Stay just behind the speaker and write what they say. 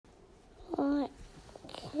What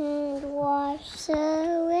can wash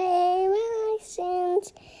away my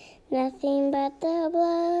sins? Nothing but the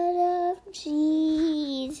blood of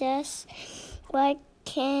Jesus. What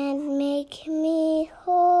can make me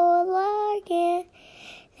whole again?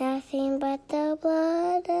 Nothing but the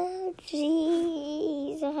blood of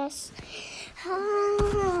Jesus.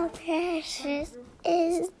 How precious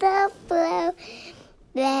is the blood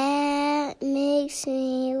that makes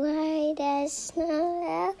me white as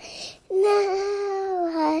snow.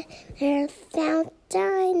 Now I found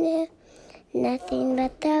I know nothing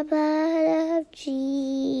but the blood of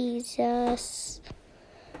Jesus.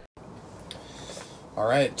 All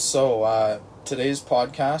right, so today's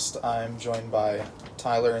podcast, I'm joined by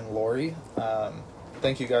Tyler and Lori.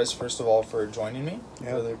 Thank you guys, first of all, for joining me.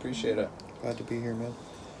 Yeah. Really appreciate it. Glad to be here, man.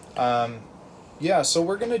 So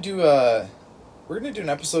we're gonna do an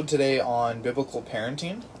episode today on biblical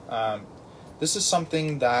parenting. This is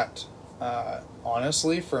something that,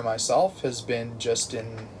 honestly, for myself, has been just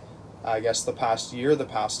in, I guess, the past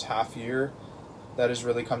half year, that has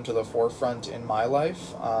really come to the forefront in my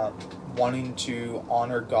life. Wanting to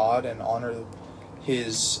honor God and honor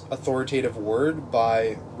His authoritative word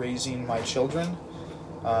by raising my children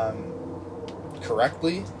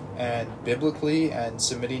correctly and biblically, and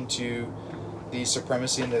submitting to the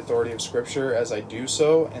supremacy and the authority of Scripture as I do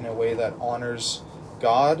so in a way that honors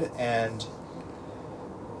God. And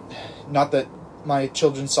not that my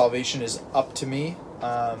children's salvation is up to me,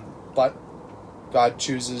 but God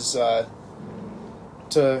chooses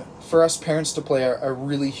for us parents to play a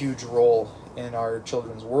really huge role in our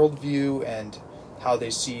children's worldview and how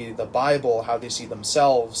they see the Bible, how they see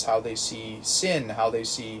themselves, how they see sin, how they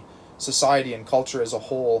see society and culture as a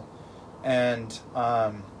whole. And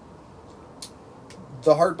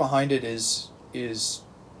the heart behind it is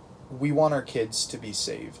we want our kids to be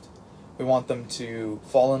saved. We want them to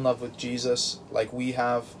fall in love with Jesus like we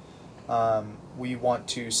have. We want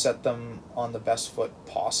to set them on the best foot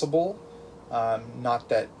possible. Not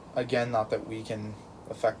that we can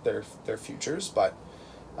affect their futures, but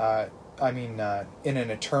in an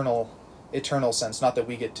eternal sense. Not that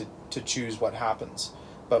we get to choose what happens,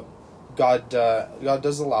 but God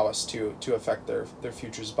does allow us to affect their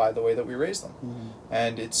futures by the way that we raise them. Mm-hmm.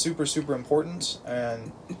 And it's super, super important.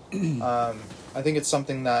 And I think it's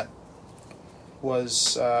something that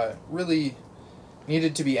was really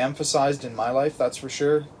needed to be emphasized in my life, that's for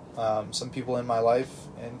sure. Some people in my life,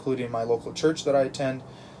 including my local church that I attend,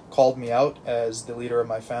 called me out as the leader of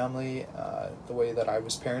my family, the way that I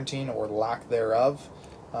was parenting or lack thereof,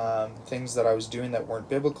 things that I was doing that weren't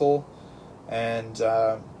biblical. And,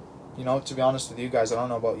 to be honest with you guys, I don't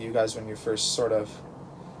know about you guys when you first sort of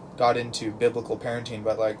got into biblical parenting,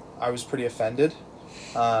 but, I was pretty offended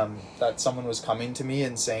that someone was coming to me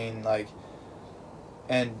and saying,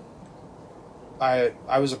 and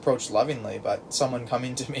I was approached lovingly, but someone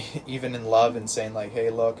coming to me even in love and saying hey,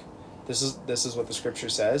 look, this is what the Scripture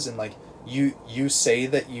says, and you say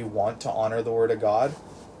that you want to honor the Word of God,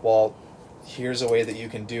 well, here's a way that you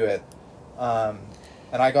can do it. And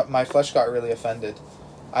my flesh got really offended.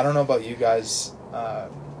 I don't know about you guys,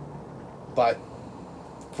 but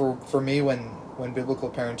for me, when biblical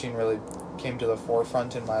parenting really came to the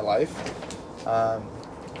forefront in my life,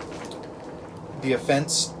 the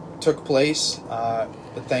offense took place,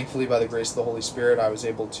 but thankfully by the grace of the Holy Spirit I was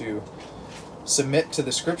able to submit to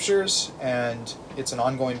the Scriptures, and it's an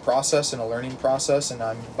ongoing process and a learning process, and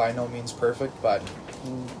I'm by no means perfect, but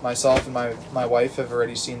myself and my wife have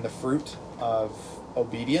already seen the fruit of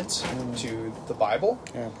obedience to the Bible.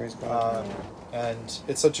 Yeah, praise God. And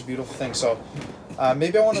it's such a beautiful thing. So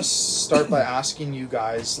maybe I want to start by asking you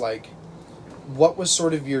guys, what was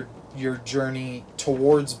sort of your journey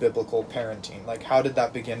towards biblical parenting? How did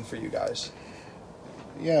that begin for you guys?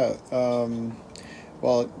 Yeah,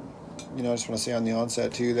 well, I just want to say on the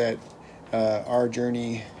onset too that our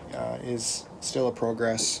journey is still a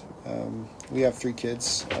progress. We have 3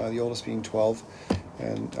 kids, the oldest being 12,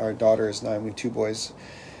 and our daughter is 9. We have 2 boys.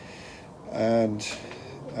 And so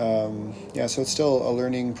it's still a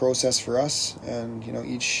learning process for us, and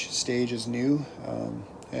each stage is new,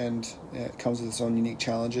 and it comes with its own unique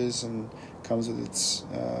challenges and comes with its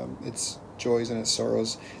joys and its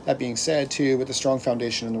sorrows. That being said, too, with a strong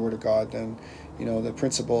foundation in the Word of God, then the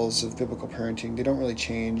principles of biblical parenting, they don't really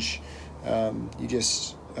change. You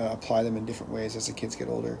just apply them in different ways as the kids get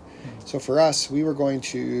older. So for us, we were going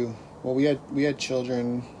to we had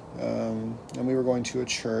children, and we were going to a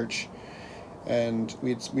church, and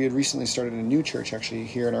we had recently started a new church actually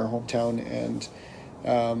here in our hometown, and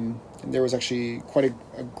there was actually quite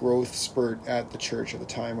a growth spurt at the church at the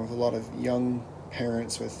time, with a lot of young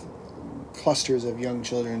parents with clusters of young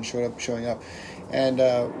children showing up, and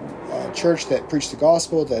a church that preached the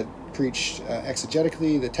gospel, that preached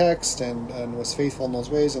exegetically the text, and was faithful in those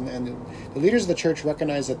ways, and the leaders of the church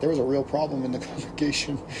recognized that there was a real problem in the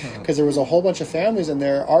congregation, because there was a whole bunch of families in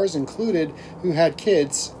there, ours included, who had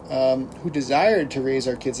kids, who desired to raise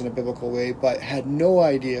our kids in a biblical way, but had no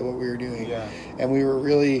idea what we were doing. Yeah. And we were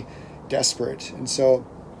really desperate. And so,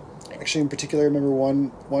 actually in particular, I remember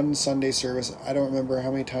one Sunday service, I don't remember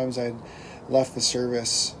how many times I'd left the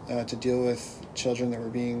service to deal with children that were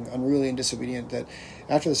being unruly and disobedient, that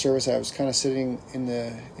after the service I was kind of sitting in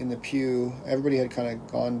the pew. Everybody had kind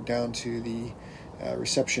of gone down to the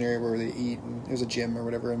reception area where they eat, and it was a gym or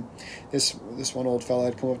whatever, and this one old fella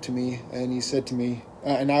had come up to me, and he said to me,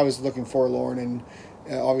 and I was looking forlorn and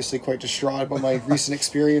obviously quite distraught about my recent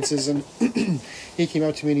experiences, and he came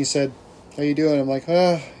up to me and he said, "How you doing?" I'm like,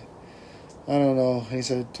 I don't know. And he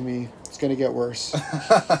said to me, "It's going to get worse."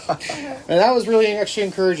 And that was really actually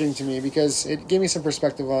encouraging to me, because it gave me some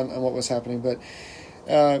perspective on what was happening. But,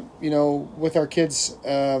 with our kids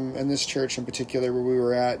and this church in particular where we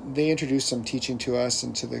were at, they introduced some teaching to us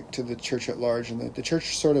and to the church at large. And the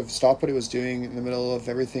church sort of stopped what it was doing in the middle of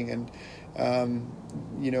everything. And,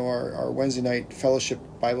 our Wednesday night fellowship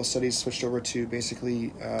Bible studies switched over to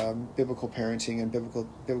basically biblical parenting and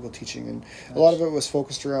biblical teaching. And a lot of it was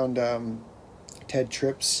focused around Ted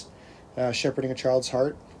Tripp's Shepherding a Child's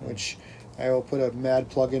Heart, which I will put a mad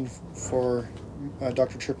plug in for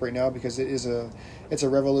Dr. Tripp right now, because it's a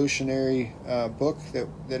revolutionary book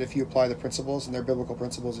that if you apply the principles, and they're biblical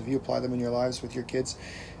principles, if you apply them in your lives with your kids,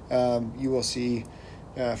 you will see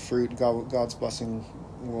fruit. God's blessing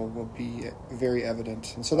will be very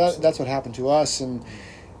evident. And so that's what happened to us. And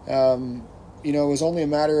it was only a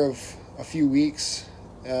matter of a few weeks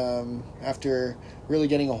after really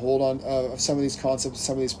getting a hold on of some of these concepts,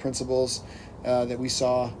 some of these principles, that we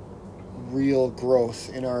saw real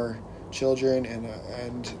growth in our children,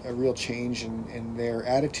 and a real change in their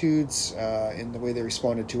attitudes, in the way they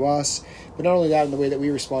responded to us, but not only that, in the way that we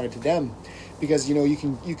responded to them. Because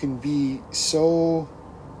you can be so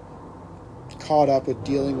caught up with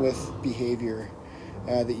dealing with behavior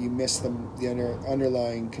that you miss the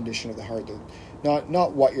underlying condition of the heart.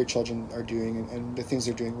 Not what your children are doing and the things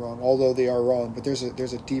they're doing wrong, although they are wrong, but there's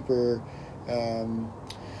a deeper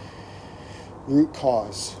root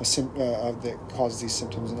cause that causes these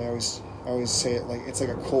symptoms. And I always say it like it's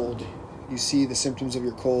like a cold. You see the symptoms of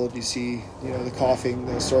your cold. You see the coughing,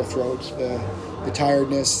 the sore throat, the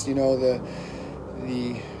tiredness, the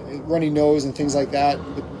runny nose and things like that.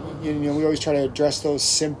 But we always try to address those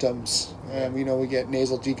symptoms. We get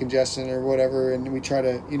nasal decongestion or whatever, and we try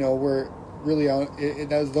to we're really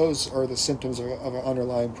those are the symptoms of an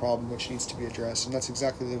underlying problem which needs to be addressed. And that's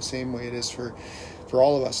exactly the same way it is for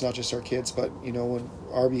all of us, not just our kids, but when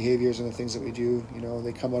our behaviors and the things that we do,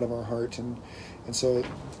 they come out of our heart. And so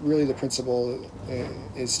really the principle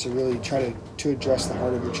is to really try to address the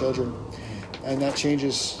heart of your children. And that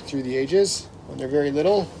changes through the ages. When they're very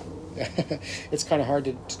little, it's kind of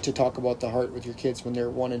hard to talk about the heart with your kids when they're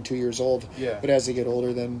 1 and 2 years old. Yeah. But as they get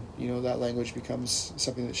older, then that language becomes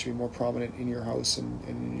something that should be more prominent in your house and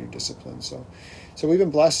in your discipline. So we've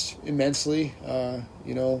been blessed immensely.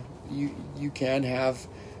 You can have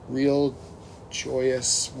real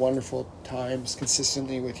joyous, wonderful times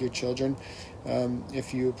consistently with your children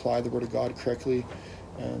if you apply the Word of God correctly.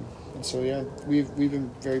 And so we've been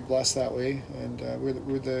very blessed that way, and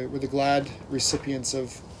we're the glad recipients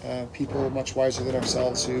of people much wiser than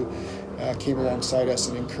ourselves who came alongside us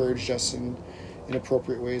and encouraged us in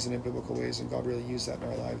appropriate ways and in biblical ways, and God really used that in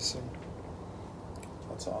our lives. So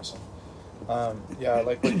that's awesome.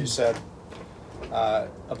 Like what you said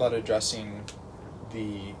about addressing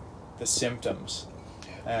the symptoms,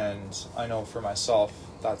 and I know for myself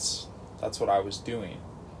that's what I was doing.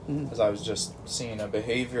 Because I was just seeing a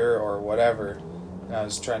behavior or whatever, and I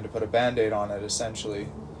was trying to put a Band-Aid on it, essentially,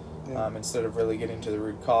 instead of really getting to the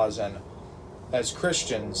root cause. And as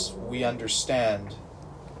Christians, we understand,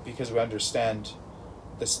 because we understand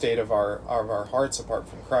the state of our hearts apart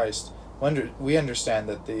from Christ. We understand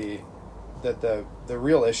that the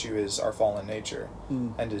real issue is our fallen nature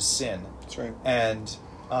and is sin. That's right. And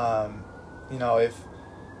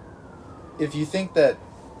if you think that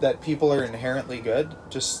people are inherently good,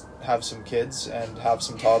 just have some kids and have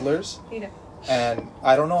some toddlers. And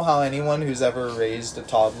I don't know how anyone who's ever raised a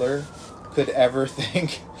toddler could ever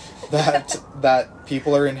think that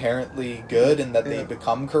people are inherently good and that they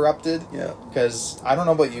become corrupted. Yeah. Because I don't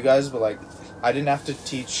know about you guys, but I didn't have to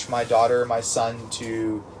teach my daughter or my son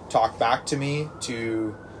to talk back to me,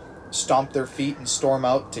 to stomp their feet and storm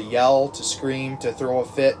out, to yell, to scream, to throw a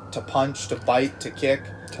fit, to punch, to bite, to kick.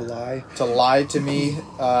 To lie. To lie to me,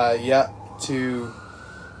 to,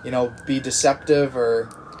 be deceptive or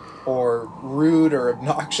rude or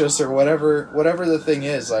obnoxious or whatever the thing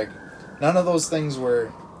is. Like, none of those things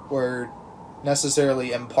were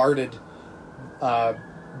necessarily imparted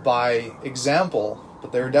by example,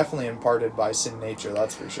 but they were definitely imparted by sin nature,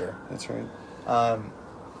 that's for sure. That's right.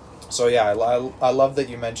 So yeah, I love that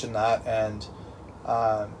you mentioned that, and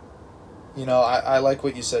I like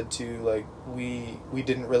what you said too. Like, we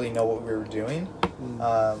didn't really know what we were doing.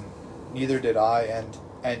 Neither did I,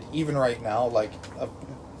 and even right now, like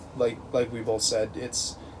we both said,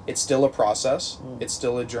 it's still a process. It's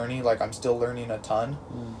still a journey. Like, I'm still learning a ton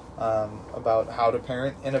about how to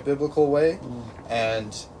parent in a biblical way,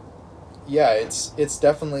 and yeah, it's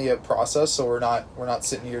definitely a process. So we're not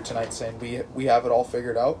sitting here tonight saying we have it all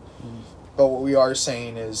figured out. But what we are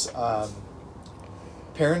saying is,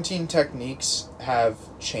 parenting techniques have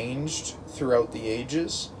changed throughout the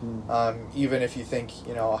ages. Even if you think,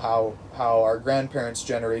 how our grandparents'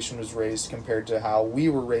 generation was raised compared to how we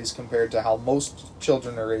were raised compared to how most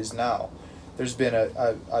children are raised now, there's been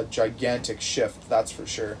a gigantic shift, that's for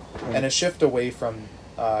sure. And a shift away from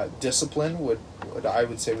discipline would I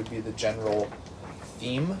would say would be the general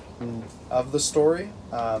theme of the story.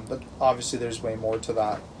 But obviously there's way more to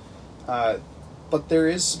that. But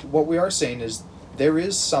what we are saying is, there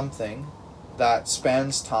is something that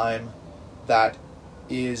spans time that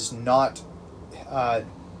is not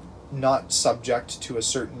subject to a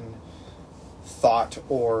certain thought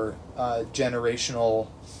or generational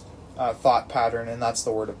thought pattern, and that's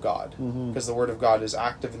the Word of God. Because the Word of God is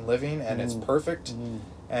active and living, and it's perfect,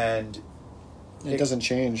 and it doesn't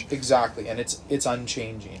change. Exactly, and it's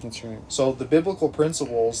unchanging. That's right. So the biblical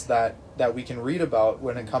principles that we can read about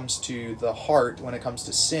when it comes to the heart, when it comes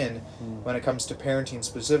to sin, when it comes to parenting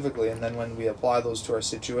specifically, and then when we apply those to our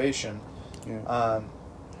situation,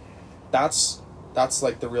 that's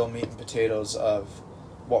like the real meat and potatoes of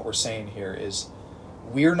what we're saying here is,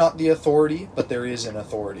 we're not the authority, but there is an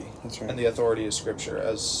authority. That's right. And the authority is Scripture,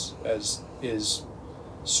 as is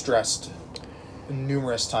stressed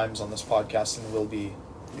numerous times on this podcast, and will be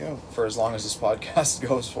for as long as this podcast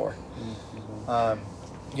goes for.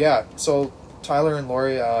 So Tyler and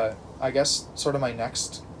Lori, I guess sort of my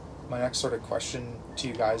next sort of question to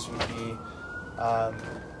you guys would be,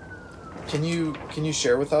 can you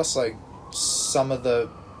share with us like some of the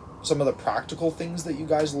practical things that you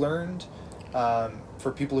guys learned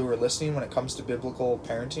for people who are listening when it comes to biblical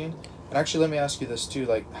parenting? And actually, let me ask you this too,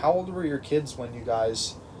 like, how old were your kids when you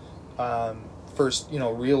guys first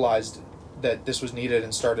realized that this was needed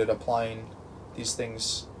and started applying these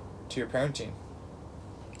things to your parenting?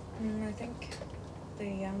 I think the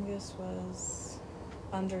youngest was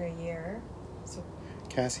under a year. So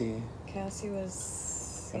Cassie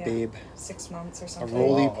was a babe, 6 months or a something.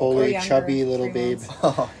 roly-poly, chubby little 3 babe.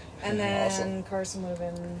 months. And then Awesome. Carson would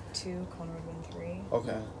have been 2, Connor would have been 3.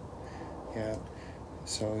 Okay. Yeah.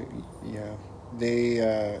 So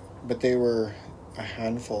but they were a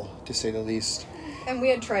handful, to say the least. And we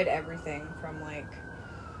had tried everything from like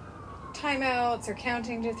timeouts or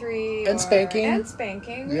counting to 3 and spanking.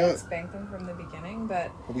 We had spanked them from the beginning,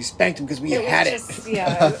 but we spanked them because we it had was just,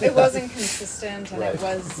 it wasn't consistent, and Right. it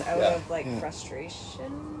was out of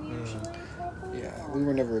frustration usually. Probably. Yeah, we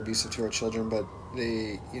were never abusive to our children, but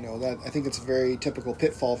they, that I think it's a very typical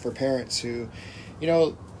pitfall for parents who,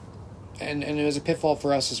 and it was a pitfall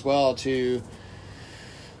for us as well to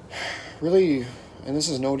really, and this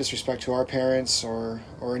is no disrespect to our parents or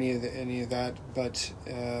any of that, but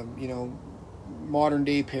modern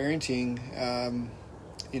day parenting,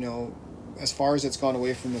 as far as it's gone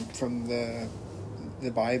away from the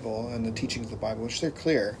Bible and the teachings of the Bible, which they're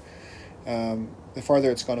clear. The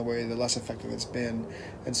farther it's gone away, the less effective it's been.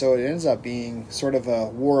 And so it ends up being sort of a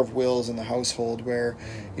war of wills in the household where,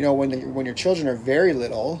 when your children are very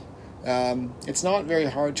little, it's not very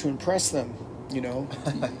hard to impress them,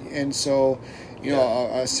 And so,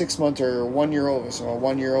 a 6-month or 1-year-old, so a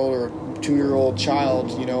 1-year-old or 2-year-old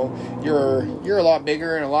child, you're a lot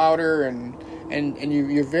bigger and louder, and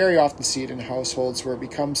you very often see it in households where it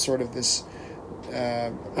becomes sort of this,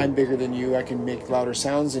 I'm bigger than you, I can make louder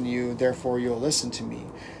sounds than you, therefore you'll listen to me.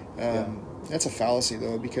 That's a fallacy,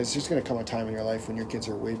 though, because there's going to come a time in your life when your kids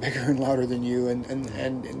are way bigger and louder than you, and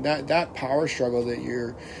that power struggle that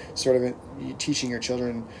you're sort of teaching your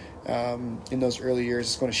children in those early years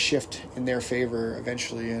is going to shift in their favor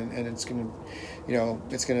eventually, and it's going to,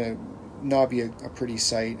 it's going to not be a pretty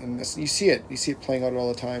sight. And you see it playing out all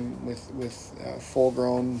the time with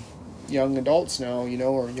full-grown young adults now,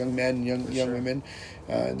 or young men, young women,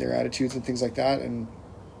 and their attitudes and things like that, and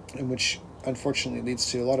in which unfortunately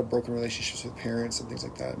leads to a lot of broken relationships with parents and things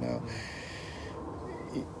like that. Now,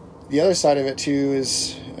 the other side of it too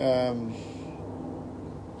is,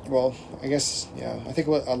 well, I guess, yeah, I think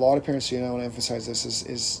what a lot of parents do, and I want to emphasize this,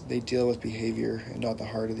 is they deal with behavior and not the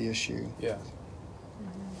heart of the issue. Yeah,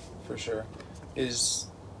 for sure. Is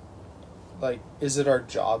it our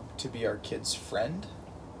job to be our kid's friend?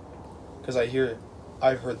 Because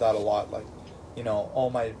I've heard that a lot, like, you know, oh,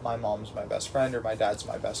 my mom's my best friend, or my dad's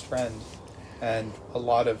my best friend. And a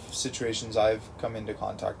lot of situations I've come into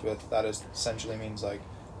contact with, that essentially means, like,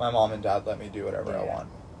 my mom and dad let me do whatever I want.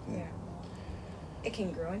 Yeah. It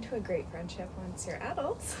can grow into a great friendship once you're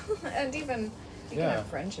adults. And even you can have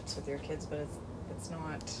friendships with your kids, but it's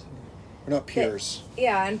not... We're not peers.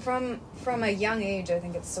 And from a young age, I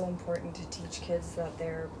think it's so important to teach kids that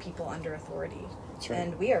they're people under authority. That's right.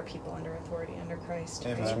 And we are people under authority, under Christ.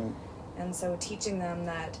 Amen. That's right. And so teaching them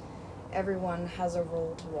that everyone has a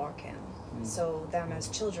role to walk in. So them as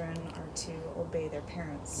children are to obey their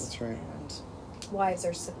parents. That's right. And wives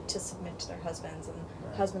are to submit to their husbands, and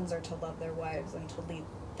husbands are to love their wives and to lead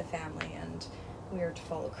the family, and we are to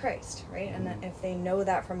follow Christ, right? And that if they know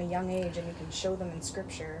that from a young age, and you can show them in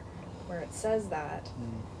Scripture where it says that,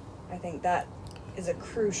 I think that is a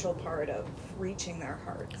crucial part of reaching their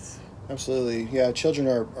hearts. Absolutely. Yeah, children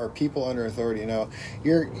are people under authority. Now,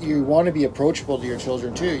 you want to be approachable to your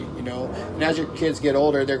children too, you know. And as your kids get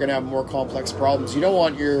older, they're going to have more complex problems. You don't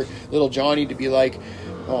want your little Johnny to be like,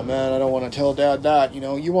 oh man, I don't want to tell dad that. You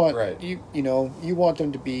know, you want you want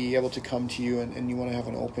them to be able to come to you, and you want to have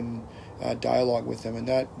an open dialogue with them,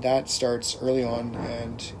 and that starts early on,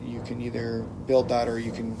 and you can either build that or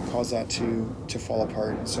you can cause that to fall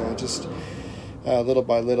apart. And so just little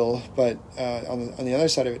by little. But on the other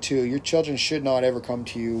side of it too, your children should not ever come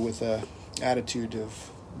to you with a attitude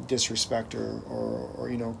of disrespect or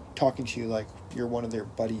you know, talking to you like you're one of their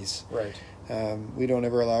buddies. Right. We don't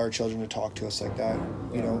ever allow our children to talk to us like that.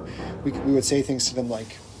 You know, we would say things to them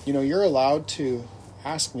like, you know, you're allowed to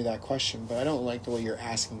ask me that question, but I don't like the way you're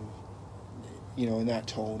asking, you know, in that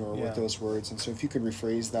tone or with those words. And so if you could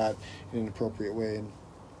rephrase that in an appropriate way. And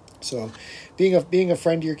so being a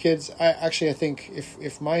friend to your kids, I think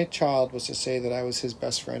if my child was to say that I was his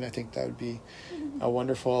best friend, I think that would be a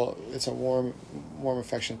wonderful, it's a warm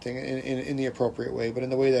affectionate thing in the appropriate way, but in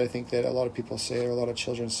the way that I think that a lot of people say it, or a lot of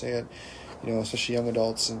children say it, you know, especially young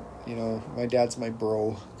adults, and, you know, my dad's my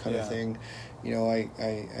bro kind of thing. You know, I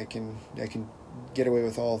can get away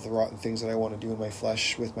with all of the rotten things that I want to do in my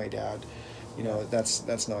flesh with my dad. You know,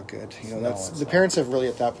 that's not good. You know, that's the parents have really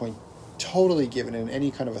at that point totally given in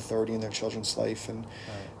any kind of authority in their children's life,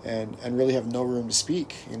 and really have no room to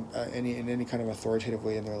speak in any kind of authoritative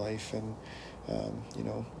way in their life. And you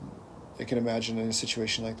know, I can imagine in a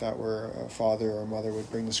situation like that where a father or a mother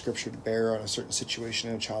would bring the Scripture to bear on a certain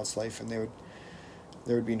situation in a child's life, and there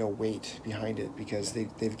would be no weight behind it because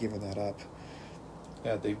they've given that up.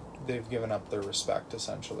 Yeah, they've given up their respect,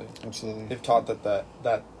 essentially. Absolutely. They've taught that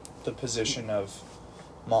the position of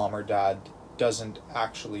mom or dad doesn't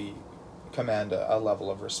actually command a level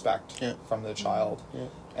of respect from the child. Yeah.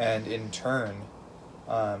 And in turn,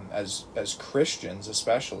 as Christians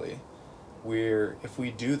especially, if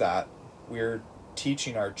we do that, we're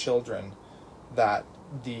teaching our children that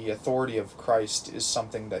the authority of Christ is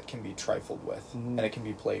something that can be trifled with, and it can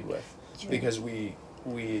be played with. That's right. Because we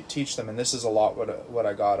teach them, and this is a lot what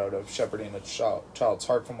I got out of shepherding a child's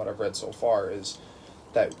heart from what I've read so far, is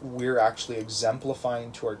that we're actually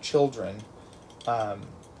exemplifying to our children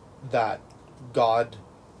that God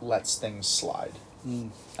lets things slide,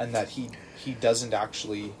 and that he doesn't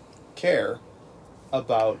actually care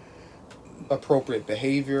about appropriate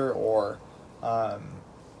behavior or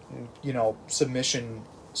you know, submission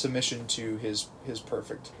to his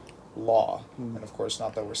perfect law. And of course,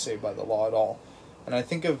 not that we're saved by the law at all. And I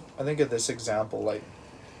think of this example, like,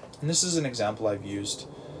 and this is an example I've used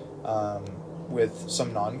with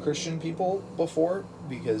some non-Christian people before,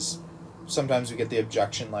 because sometimes we get the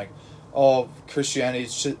objection like, oh, Christianity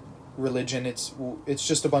is just religion, it's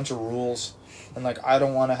just a bunch of rules, and like, I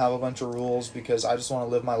don't want to have a bunch of rules because I just want to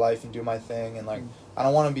live my life and do my thing, and like, I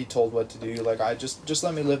don't want to be told what to do. Like, I just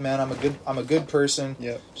let me live, man. I'm a good person.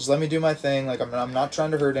 Yep. Just let me do my thing. Like, I'm not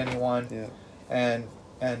trying to hurt anyone. Yeah.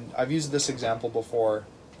 And I've used this example before,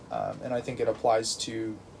 and I think it applies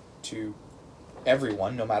to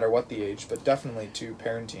everyone, no matter what the age, but definitely to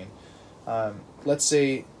parenting. Let's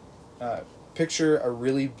say, picture a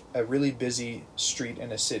really busy street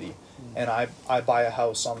in a city, and I buy a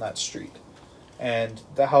house on that street, and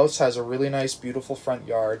the house has a really nice, beautiful front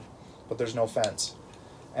yard, but there's no fence,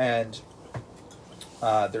 and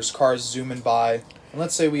there's cars zooming by, and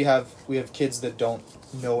let's say we have kids that don't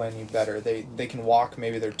know any better. They can walk,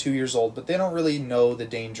 maybe they're 2 years old, but they don't really know the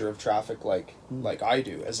danger of traffic like I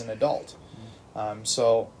do as an adult.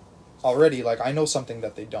 So already, like, I know something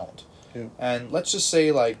that they don't. Yeah. And let's just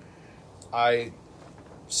say, like, I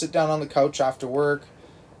sit down on the couch after work,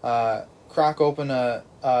 crack open a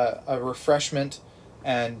refreshment,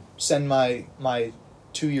 and send my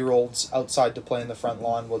 2-year-olds outside to play in the front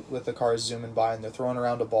lawn with the cars zooming by, and they're throwing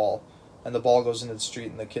around a ball, and the ball goes into the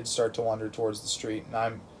street, and the kids start to wander towards the street,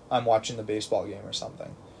 and I'm watching the baseball game or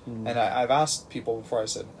something. And I've asked people before, I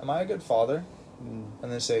said, am I a good father?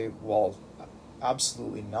 And they say, well,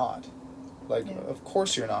 absolutely not. Like, of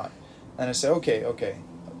course you're not. And I say, okay,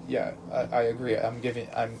 yeah, I agree. I'm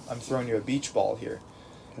throwing you a beach ball here,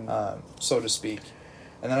 so to speak.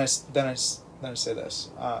 And then I say this.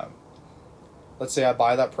 Let's say I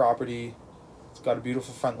buy that property. It's got a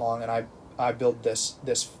beautiful front lawn, and I build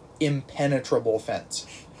this impenetrable fence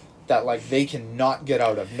that, like, they cannot get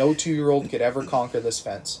out of. No 2-year-old could ever conquer this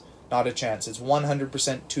fence. Not a chance. It's 100%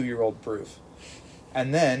 2-year-old proof.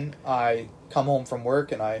 And then I come home from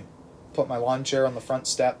work and I put my lawn chair on the front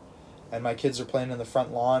step, and my kids are playing in the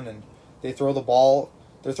front lawn, and they throw the ball.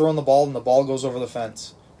 They're throwing the ball, and the ball goes over the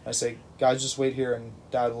fence. I say, guys, just wait here, and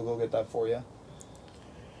Dad will go get that for you.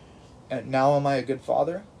 And now am I a good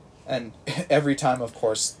father? And every time, of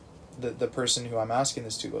course, the person who I'm asking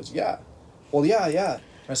this to goes, yeah. Well, yeah. And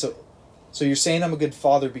I said, so you're saying I'm a good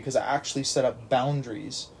father because I actually set up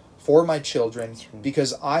boundaries for my children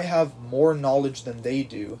because I have more knowledge than they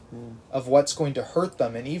do of what's going to hurt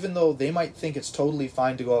them. And even though they might think it's totally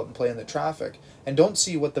fine to go out and play in the traffic and don't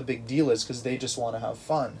see what the big deal is because they just want to have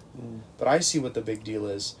fun. But I see what the big deal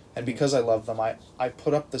is. And because I love them, I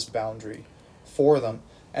put up this boundary for them.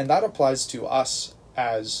 And that applies to us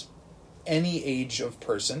as any age of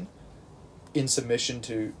person in submission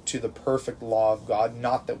to the perfect law of God.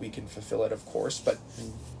 Not that we can fulfill it, of course, but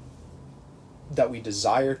that we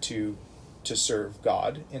desire to serve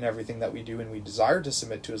God in everything that we do, and we desire to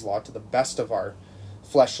submit to His law to the best of our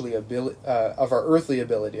fleshly ability, of our earthly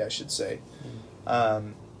ability, I should say.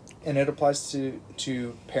 And it applies to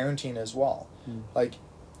parenting as well. Like,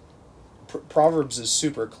 Proverbs is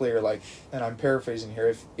super clear. Like, and I'm paraphrasing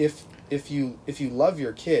here. If you love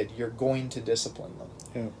your kid, you're going to discipline them.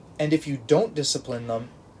 Yeah. And if you don't discipline them,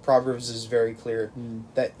 Proverbs is very clear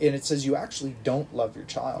that, and it says you actually don't love your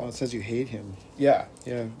child. Well, it says you hate him. Yeah.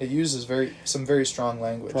 Yeah. It uses some very strong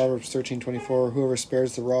language. Proverbs 13:24, whoever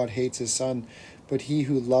spares the rod hates his son, but he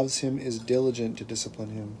who loves him is diligent to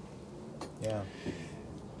discipline him. Yeah.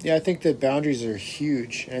 Yeah, I think that boundaries are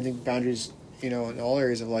huge. And I think boundaries, in all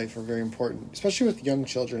areas of life are very important, especially with young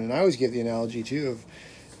children. And I always give the analogy, too, of,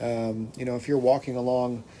 if you're walking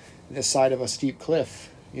along the side of a steep cliff,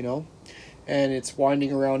 and it's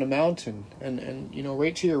winding around a mountain, and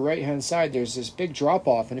right to your right-hand side, there's this big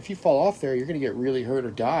drop-off. And if you fall off there, you're going to get really hurt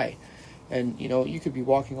or die. And, you could be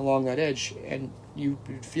walking along that edge, and you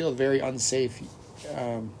would feel very unsafe.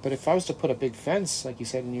 But if I was to put a big fence, like you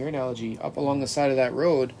said in your analogy, up along the side of that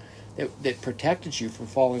road that protected you from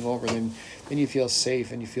falling over, then you feel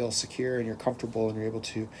safe and you feel secure and you're comfortable and you're able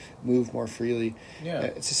to move more freely. Yeah.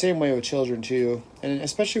 It's the same way with children too, and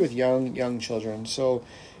especially with young children. So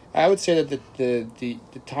I would say that the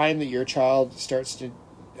time that your child starts to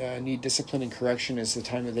need discipline and correction is the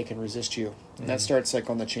time that they can resist you, and that starts like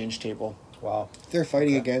on the change table. Wow. If they're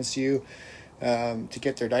fighting against you to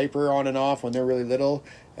get their diaper on and off when they're really little,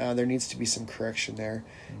 there needs to be some correction there.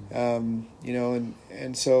 And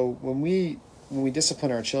so when we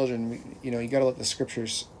discipline our children, you got to let the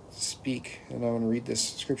scriptures speak. And I want to read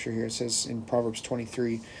this scripture here. It says in Proverbs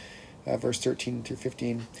 23, verse 13 through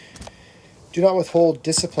 15, do not withhold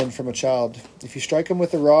discipline from a child. If you strike him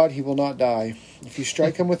with a rod, he will not die. If you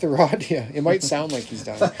strike him with a rod, it might sound like he's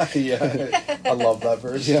dying. Yeah, I love that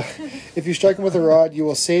verse. Yeah. If you strike him with a rod, you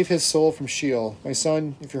will save his soul from Sheol. My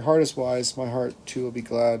son, if your heart is wise, my heart too will be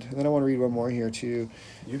glad. And then I want to read one more here too.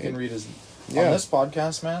 You can read on this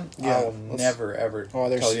podcast, man. Yeah, I will never ever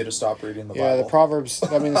tell you to stop reading the Bible. Yeah, the Proverbs.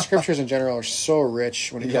 The scriptures in general are so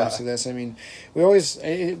rich when it comes to this. I mean, this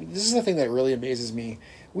is the thing that really amazes me.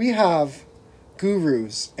 We have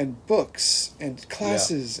gurus and books and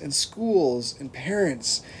classes and schools and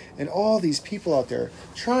parents and all these people out there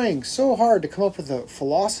trying so hard to come up with a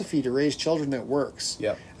philosophy to raise children that works.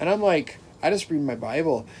 Yeah. And I'm like, I just read my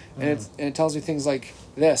Bible, and it tells me things like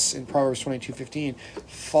this in Proverbs 22:15: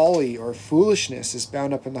 folly or foolishness is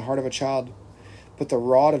bound up in the heart of a child, but the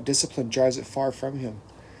rod of discipline drives it far from him.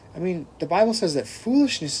 I mean, the Bible says that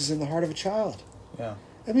foolishness is in the heart of a child. Yeah.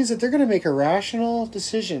 That means that they're going to make irrational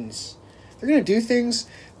decisions. They're going to do things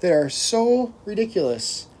that are so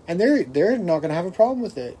ridiculous And they're not going to have a problem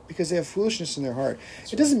with it because they have foolishness in their heart.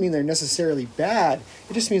 It doesn't mean they're necessarily bad.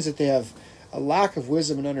 It just means that they have a lack of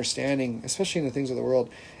wisdom and understanding, especially in the things of the world.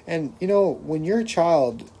 And, when your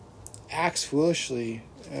child acts foolishly,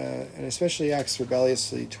 and especially acts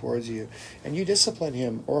rebelliously towards you, and you discipline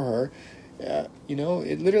him or her,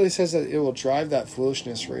 it literally says that it will drive that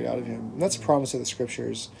foolishness right out of him. And that's a promise of the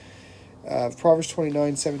scriptures. Proverbs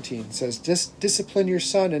 29:17 says, discipline your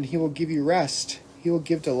son and he will give you rest. He will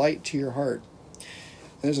give delight to your heart.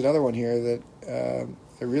 And there's another one here that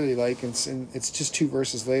I really like, and it's just 2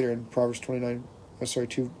 verses later in Proverbs 29,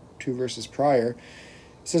 two verses prior.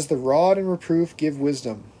 It says, the rod and reproof give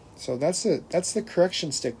wisdom. So that's the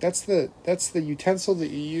correction stick. That's the utensil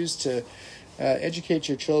that you use to educate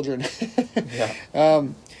your children. Yeah.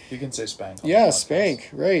 You can say spank. Yeah,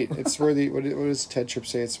 spank. Right. It's where what does Ted Tripp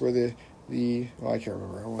say? It's where the I can't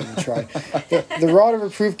remember. I want to try. The rod of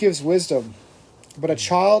reproof gives wisdom, but a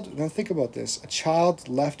child. Now think about this. A child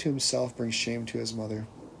left to himself brings shame to his mother.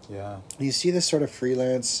 Yeah. You see this sort of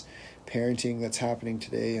freelance parenting that's happening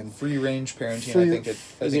today, and free range parenting. I think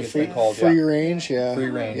it's been called free range. Yeah, free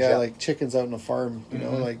range. Yeah, like chickens out on a farm.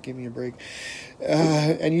 Like give me a break.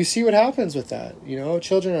 And you see what happens with that.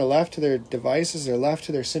 Children are left to their devices. They're left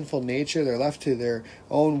to their sinful nature. They're left to their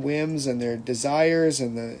own whims and their desires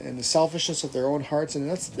and the selfishness of their own hearts.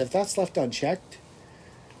 And if that's left unchecked,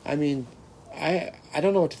 I mean, I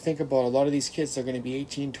don't know what to think about a lot of these kids. They're going to be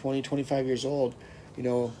 18, 20, 25 years old.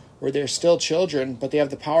 Where they're still children, but they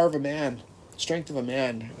have the power of a man, strength of a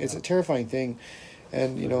man. Yeah. It's a terrifying thing.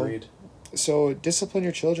 And, Agreed. So discipline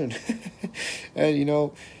your children.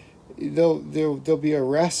 And, there'll be a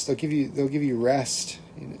rest. They'll give you rest,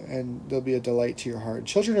 and there'll be a delight to your heart.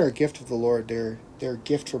 Children are a gift of the Lord. They're a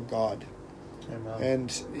gift from God. Amen.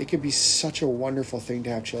 And it can be such a wonderful thing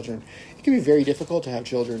to have children. It can be very difficult to have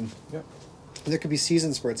children. Yep. There could be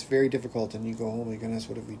seasons where it's very difficult, and you go, "Oh my goodness,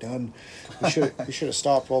 what have we done? We should have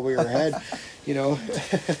stopped while we were ahead,"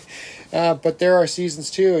 But there are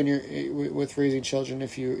seasons too, and you're with raising children.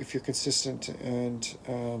 If you're consistent and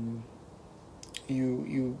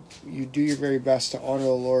you do your very best to honor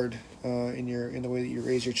the Lord in the way that you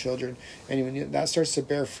raise your children, and when that starts to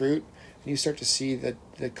bear fruit, and you start to see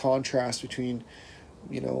the contrast between,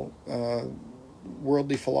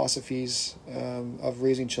 worldly philosophies of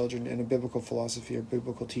raising children and a biblical philosophy or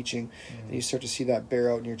biblical teaching, and you start to see that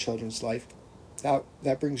bear out in your children's life.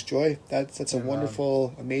 That brings joy. That's a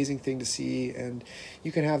wonderful, amazing thing to see, and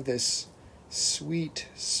you can have this sweet,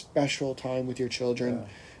 special time with your children.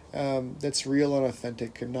 Yeah. That's real and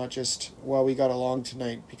authentic, and not just, well, we got along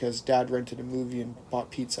tonight because Dad rented a movie and bought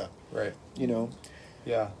pizza. Right.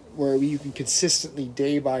 Yeah. Where you can consistently,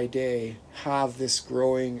 day by day, have this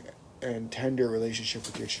growing and tender relationship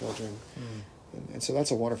with your children. And so that's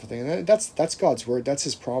a wonderful thing, and that's God's word. That's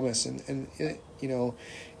His promise. And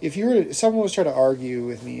if someone was trying to argue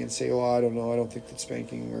with me and say, "Oh, I don't know, I don't think that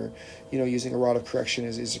spanking or using a rod of correction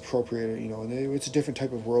is appropriate," and it's a different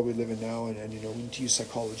type of world we live in now, and we need to use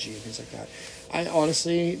psychology and things like that. I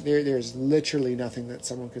honestly, there's literally nothing that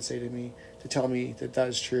someone could say to me to tell me that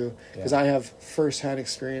is true, because I have firsthand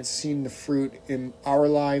experience, seen the fruit in our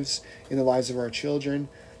lives, in the lives of our children.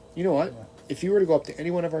 You know what? Yeah. If you were to go up to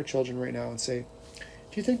any one of our children right now and say,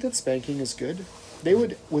 "Do you think that spanking is good?" They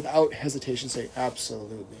would, without hesitation, say,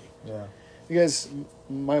 "Absolutely." Yeah. Because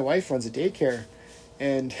my wife runs a daycare,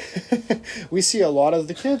 and we see a lot of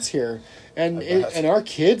the kids here, and our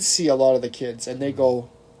kids see a lot of the kids, and they go,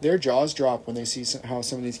 their jaws drop when they see how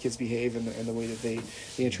some of these kids behave and the way that they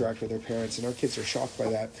interact with their parents, and our kids are shocked by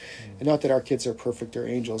that. And not that our kids are perfect; they're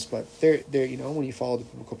angels, but they're when you follow the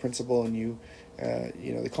biblical principle and you.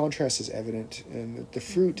 The contrast is evident, and the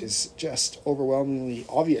fruit is just overwhelmingly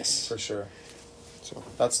obvious. For sure. So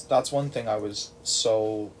that's one thing I was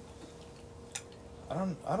so. I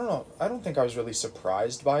don't know. I don't think I was really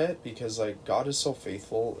surprised by it, because God is so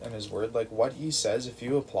faithful in His word. What He says, if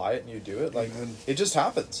you apply it and you do it, Amen. It just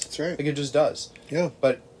happens. That's right. It just does. Yeah.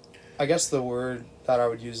 But I guess the word that I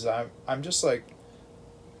would use is I'm just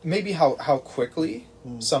maybe how quickly.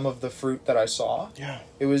 Some of the fruit that I saw. Yeah.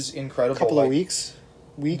 It was incredible. A couple of weeks.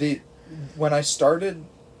 When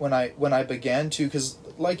I began to, because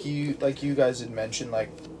like you guys had mentioned,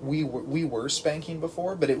 we were spanking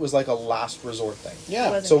before, but it was like a last resort thing.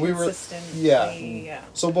 Yeah. So we were. Yeah.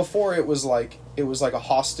 So before it was like a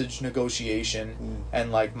hostage negotiation, and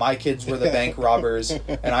my kids were the bank robbers,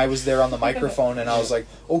 and I was there on the microphone, and I was like,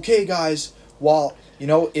 "Okay, guys, well,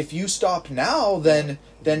 if you stop now, then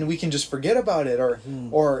we can just forget about it, or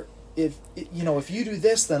if you do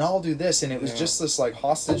this, then I'll do this," and it was just this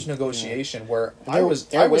hostage negotiation where I was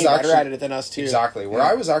way actually better at it than us too. Exactly, where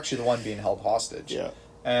I was actually the one being held hostage. Yeah.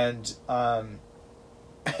 And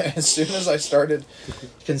as soon as I started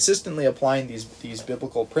consistently applying these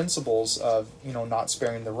biblical principles of, you know, not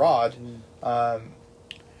sparing the rod,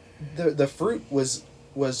 the fruit was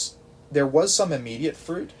there was some immediate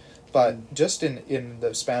fruit, but just in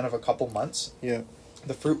the span of a couple months,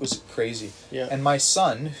 the fruit was crazy. And my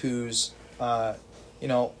son, who's you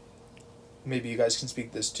know, maybe you guys can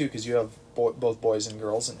speak this too, because you have both boys and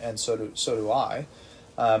girls, and so do I.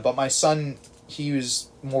 But my son, he was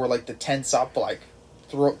more like the tense up,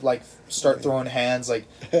 start throwing hands, like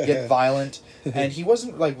get violent, and he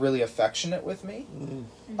wasn't like really affectionate with me.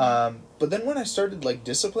 But then when I started like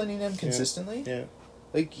disciplining him consistently,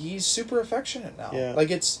 like he's super affectionate now. Like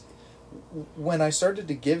it's when I started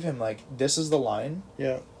to give him like, this is the line.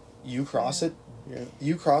 You cross it.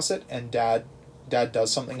 You cross it, and Dad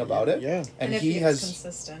does something about it. And if he has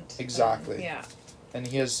consistent. Exactly. And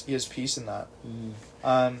he has peace in that.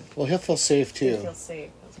 Well, he'll feel safe too. He'll feel safe.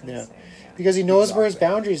 I was gonna say, because he knows where his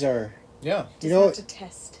boundaries are. You know, have to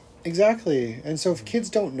test. Exactly. And so if kids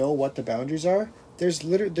don't know what the boundaries are, there's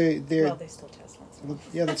literally well, they still test once.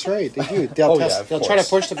 Yeah, that's right. They do. They'll test. They'll try to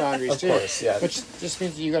push the boundaries too. Course, which just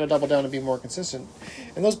means that you got to double down and be more consistent.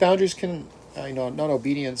 And those boundaries can, not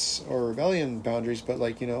obedience or rebellion boundaries, but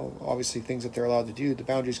like, obviously things that they're allowed to do. The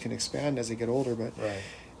boundaries can expand as they get older,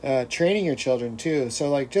 but training your children too. So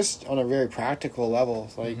like just on a very practical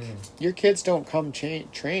level, like your kids don't come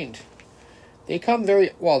trained. They come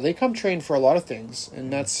they come trained for a lot of things,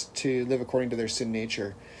 and that's to live according to their sin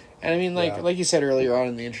nature. And I mean, like you said earlier on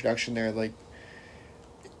in the introduction there, like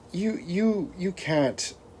you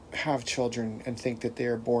can't have children and think that they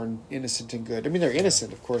are born innocent and good. I mean, they're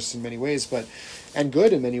innocent, of course, in many ways, and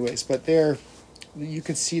good in many ways, but you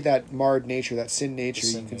can see that marred nature, that sin nature.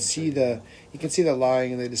 You can see the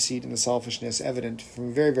lying and the deceit and the selfishness evident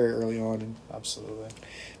from very, very early on. Absolutely.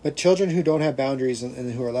 But children who don't have boundaries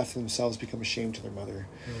and who are left to themselves become ashamed to their mother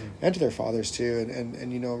and to their fathers too. And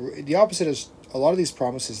the opposite is, a lot of these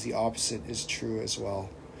promises, the opposite is true as well.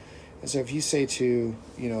 And so if you say to,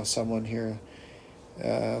 someone here,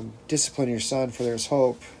 discipline your son, for there is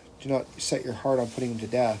hope, do not set your heart on putting him to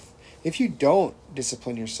death. If you don't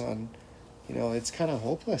discipline your son, it's kind of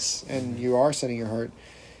hopeless, and you are setting your heart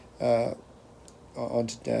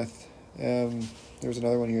onto death. There was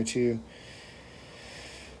another one here too.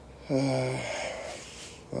 Well,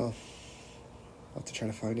 I'll have to try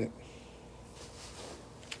to find it.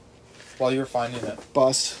 While you're finding it,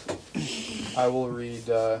 I will read,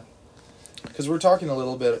 because we're talking a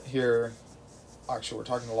little bit here. Actually, we're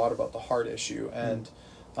talking a lot about the heart issue, and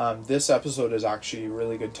this episode is actually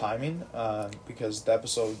really good timing, because the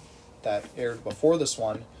episode that aired before this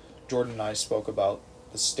one, Jordan and I spoke about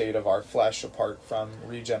the state of our flesh apart from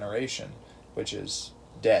regeneration, which is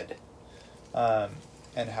dead,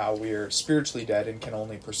 and how we are spiritually dead and can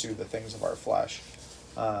only pursue the things of our flesh.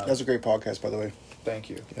 That's a great podcast, by the way. Thank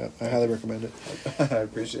you. Yeah, I highly recommend it. I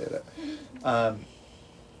appreciate it.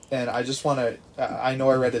 And I just want to, I know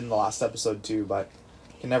I read it in the last episode too, but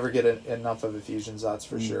can never get enough of Ephesians, that's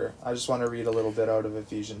for sure. I just want to read a little bit out of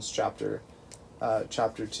Ephesians chapter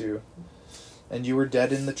 2. And you were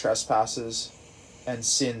dead in the trespasses and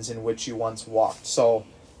sins in which you once walked. So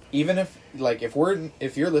even if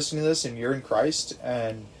you're listening to this and you're in Christ,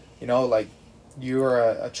 and you're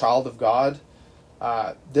a child of God,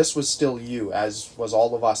 this was still you, as was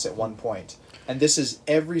all of us at one point. And this is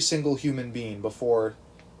every single human being before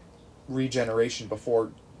regeneration,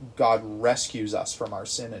 before God rescues us from our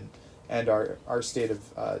sin and our state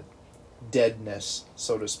of deadness,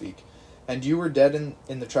 so to speak. And you were dead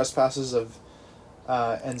in the trespasses of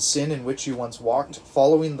and sin in which you once walked,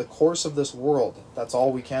 following the course of this world. That's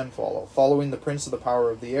all we can follow. Following the prince of the power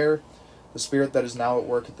of the air, the spirit that is now at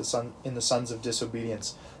work in the sons of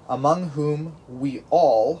disobedience, among whom we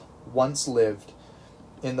all once lived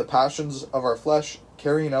in the passions of our flesh,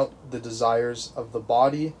 carrying out the desires of the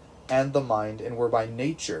body and the mind, and were by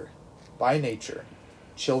nature,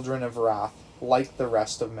 children of wrath, like the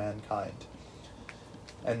rest of mankind.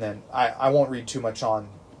 And then I won't read too much on,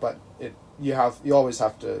 but you always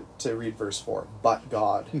have to read verse 4. But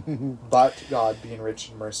God, being rich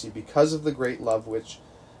in mercy, because of the great love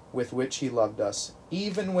with which he loved us,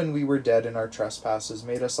 even when we were dead in our trespasses,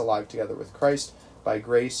 made us alive together with Christ. By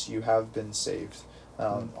grace you have been saved.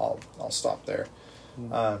 I'll stop there.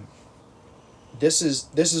 This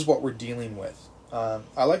is what we're dealing with.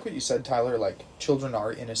 I like what you said, Tyler. Like, children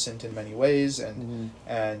are innocent in many ways and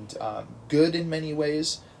good in many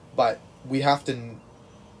ways, but we have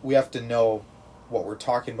to know what we're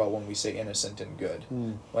talking about when we say innocent and good.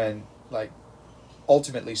 When, like,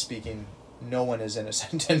 ultimately speaking, no one is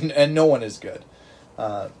innocent and no one is good.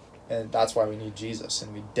 And that's why we need Jesus,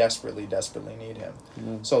 and we desperately, desperately need him.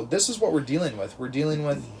 Amen. So this is what we're dealing with. We're dealing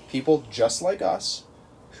with people just like us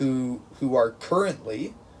who are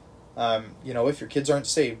currently, if your kids aren't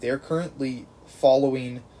saved, they're currently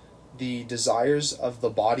following the desires of the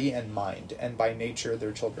body and mind, and by nature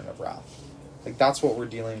they're children of wrath. Like, that's what we're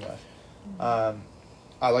dealing with.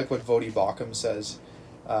 I like what Vodi Bakum says.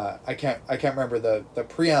 I can't remember the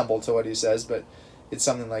preamble to what he says, but it's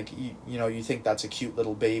something like, you think that's a cute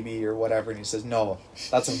little baby or whatever, and he says, no,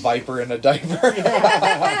 that's a viper in a diaper.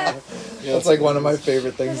 That's like one of my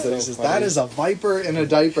favorite things that he says. That is a viper in a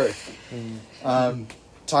diaper.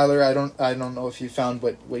 Tyler, I don't know if you found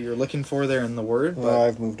what you're looking for there in the word, but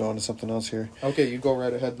I've moved on to something else here. Okay, you go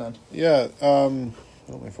right ahead then. Yeah.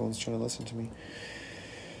 My phone's trying to listen to me.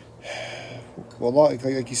 Well,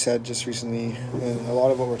 like you said just recently, a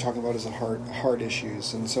lot of what we're talking about is heart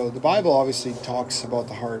issues, and so the Bible obviously talks about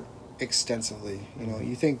the heart extensively.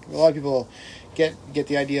 You think a lot of people get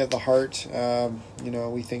the idea of the heart.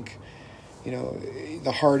 We think,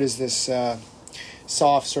 the heart is this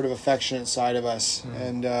soft, sort of affectionate side of us,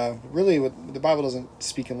 and really, the Bible doesn't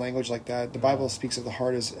speak in language like that. The Bible speaks of the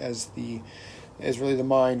heart as really the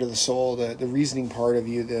mind or the soul, the reasoning part of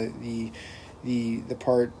you, the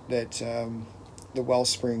part that the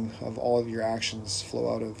wellspring of all of your actions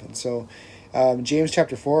flow out of. And so James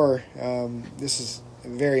chapter 4, this is a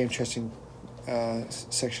very interesting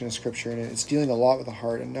section of scripture, and it's dealing a lot with the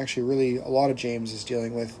heart, and actually really a lot of James is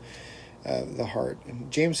dealing with the heart.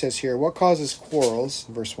 And James says here, what causes quarrels,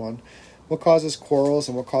 verse 1, what causes quarrels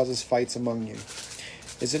and what causes fights among you?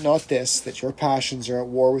 Is it not this, that your passions are at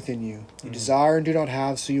war within you? You desire and do not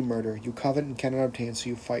have, so you murder. You covet and cannot obtain, so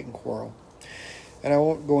you fight and quarrel. And I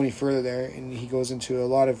won't go any further there. And he goes into a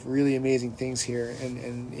lot of really amazing things here.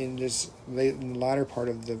 And in the latter part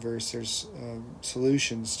of the verse, there's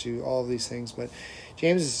solutions to all of these things. But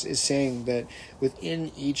James is saying that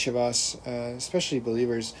within each of us, especially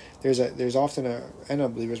believers, there's often and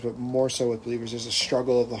unbelievers, but more so with believers, there's a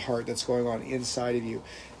struggle of the heart that's going on inside of you.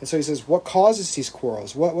 And so he says, what causes these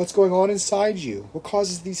quarrels? What's going on inside you? What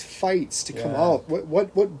causes these fights to come out?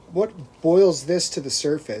 What boils this to the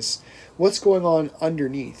surface? What's going on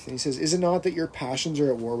underneath? And he says, is it not that your passions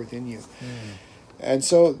are at war within you? And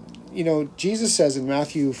so, Jesus says in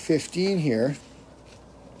Matthew 15 here,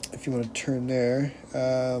 if you want to turn there.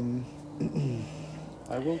 I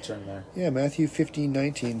will turn there. Yeah, Matthew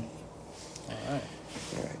 15:19. All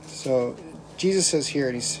right. So Jesus says here,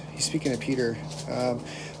 and he's speaking to Peter,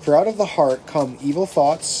 for out of the heart come evil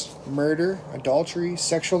thoughts, murder, adultery,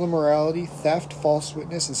 sexual immorality, theft, false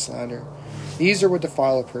witness, and slander. These are what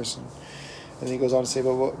defile a person. And then he goes on to say,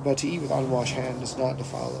 but to eat with unwashed hands does not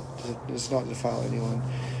defile anyone.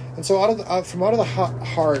 And so from out of the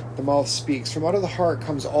heart, the mouth speaks. From out of the heart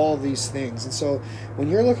comes all of these things. And so when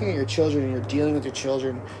you're looking at your children and you're dealing with your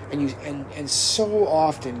children, and so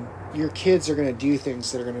often your kids are going to do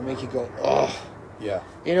things that are going to make you go, ugh. Yeah.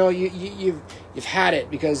 You've had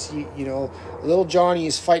it because little Johnny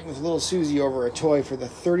is fighting with little Susie over a toy for the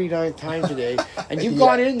 39th time today, and you've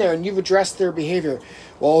gone in there and you've addressed their behavior.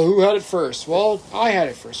 Well, who had it first? Well, I had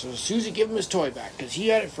it first. So Susie, give him his toy back because he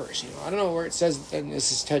had it first. I don't know where it says, and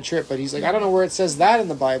this is Ted Tripp, but he's like, I don't know where it says that in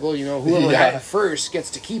the Bible. Whoever had it first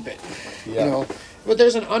gets to keep it. Yeah. But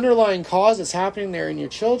there's an underlying cause that's happening there in your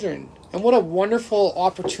children, and what a wonderful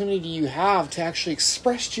opportunity you have to actually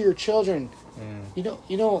express to your children.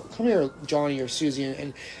 Come here, Johnny or Susie,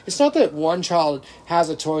 and it's not that one child has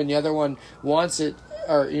a toy and the other one wants it,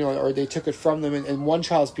 or they took it from them, and one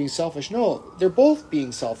child's being selfish. No, they're both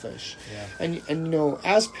being selfish. Yeah. And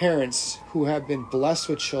as parents who have been blessed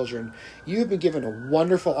with children, you have been given a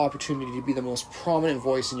wonderful opportunity to be the most prominent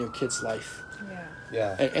voice in your kid's life.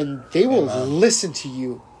 Yeah. And they will listen to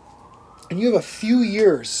you, and you have a few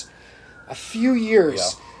years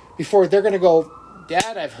before they're going to go,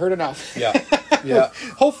 Dad, I've heard enough. Yeah.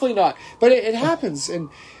 Hopefully not. But it happens. And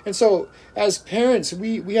so as parents,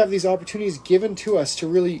 we have these opportunities given to us to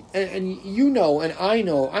really, and and I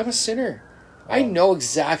know, I'm a sinner. I know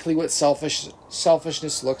exactly what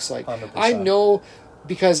selfishness looks like. 100%. I know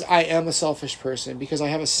because I am a selfish person, because I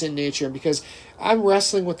have a sin nature, and because I'm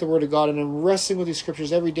wrestling with the Word of God, and I'm wrestling with these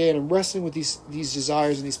scriptures every day, and I'm wrestling with these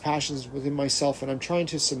desires and these passions within myself, and I'm trying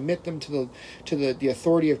to submit them to the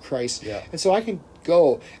authority of Christ. Yeah. And so I can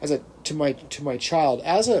go to my child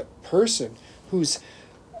as a person who's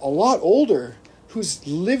a lot older, who's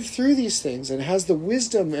lived through these things and has the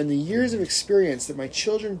wisdom and the years of experience that my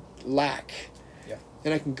children lack. Yeah.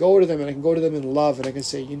 And I can go to them, and I can go to them in love, and I can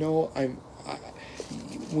say,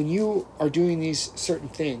 when you are doing these certain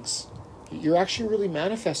things, you're actually really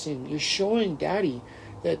manifesting. You're showing Daddy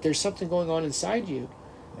that there's something going on inside you.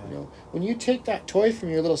 You know, when you take that toy from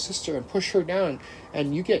your little sister and push her down,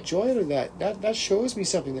 and you get joy out of that shows me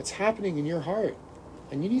something that's happening in your heart.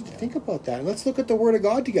 And you need to think about that. And let's look at the Word of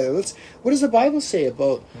God together. What does the Bible say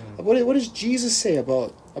about, what does Jesus say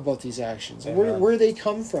about these actions? And where they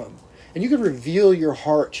come from? And you can reveal your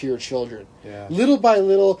heart to your children. Yeah. Little by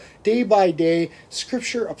little, day by day,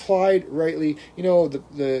 Scripture applied rightly. You know,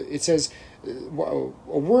 it says,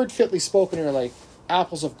 a word fitly spoken are like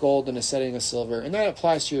apples of gold in a setting of silver. And that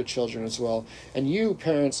applies to your children as well. And you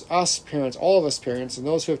parents, us parents, all of us parents, and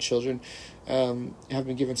those who have children, have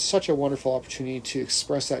been given such a wonderful opportunity to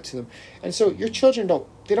express that to them. And so your children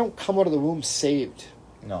don't come out of the womb saved.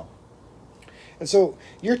 No. And so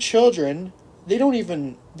your children, they're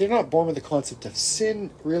not born with the concept of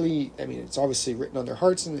sin, really. I mean, it's obviously written on their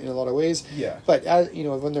hearts in a lot of ways. Yeah. But as, you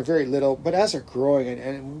know, when they're very little, but as they're growing,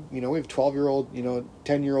 and you know, we have 12-year-old, you know,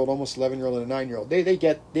 10-year-old, almost 11-year-old, and a 9-year-old. They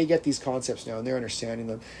get these concepts now, and they're understanding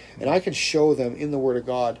them. And I can show them in the Word of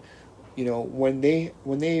God, you know, when they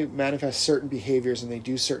manifest certain behaviors and they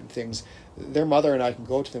do certain things, their mother and I can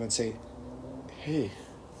go to them and say, hey,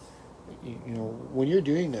 you know, when you're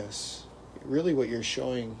doing this, really what you're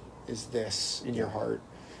showing is this in your heart.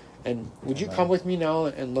 And would you come with me now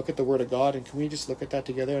and look at the Word of God, and can we just look at that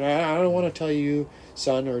together? And I don't want to tell you,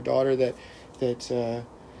 son or daughter, that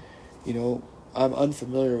you know, I'm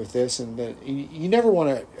unfamiliar with this, and that you never want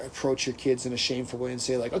to approach your kids in a shameful way and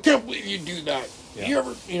say, like, I can't believe you do that. Yeah. You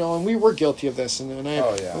ever, you know, and we were guilty of this, and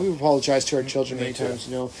we've apologized to our children many times,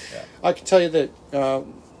 you know. Yeah. I can tell you that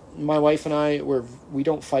my wife and I, we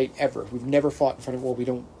don't fight ever. We've never fought in front of, well, we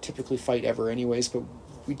don't typically fight ever anyways, but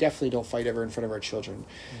we definitely don't fight ever in front of our children.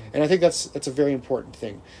 And I think that's a very important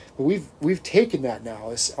thing. But we've taken that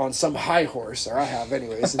now as on some high horse, or I have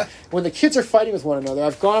anyways. And when the kids are fighting with one another,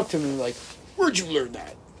 I've gone up to them and like, where'd you learn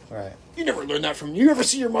that? Right. You never learned that from you. Ever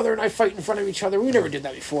see your mother and I fight in front of each other? We never did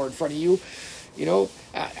that before in front of you. You know,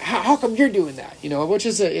 how come you're doing that? You know, which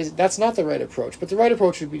is that's not the right approach. But the right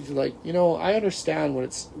approach would be to, like, you know, I understand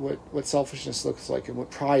what selfishness looks like and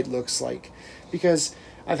what pride looks like, because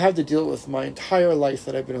I've had to deal with my entire life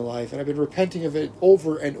that I've been alive, and I've been repenting of it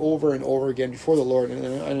over and over and over again before the Lord,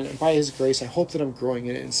 and by His grace, I hope that I'm growing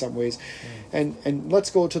in it in some ways. And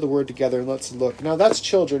let's go to the Word together and let's look. Now, that's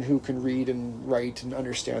children who can read and write and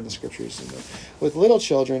understand the Scriptures. And with little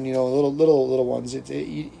children, you know, little ones,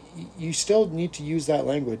 you still need to use that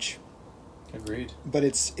language. Agreed. But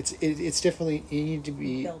it's definitely, you need to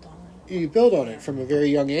be Build on it. you build on it from a very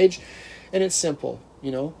young age, and it's simple.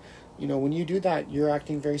 You know, when you do that, you're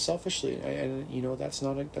acting very selfishly, and you know that's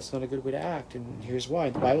not a good way to act. And here's why: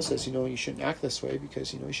 the Bible says, you know, you shouldn't act this way,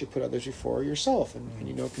 because you know you should put others before yourself, and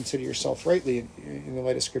you know, consider yourself rightly in the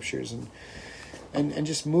light of Scriptures, and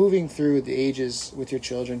just moving through the ages with your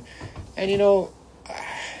children. And you know,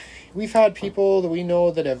 we've had people that we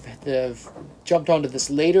know that have jumped onto this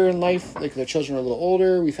later in life, like their children are a little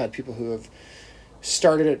older. We've had people who have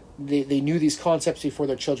started it; they knew these concepts before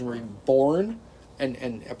their children were even born.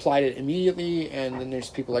 And applied it immediately, and then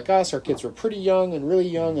there's people like us. Our kids were pretty young and really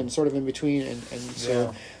young and sort of in between, and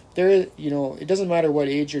so there, you know, it doesn't matter what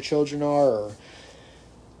age your children are or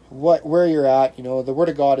where you're at. You know, the Word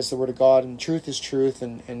of God is the Word of God, and truth is truth,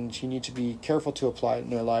 and you need to be careful to apply it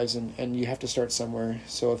in their lives, and you have to start somewhere.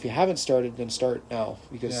 So if you haven't started, then start now,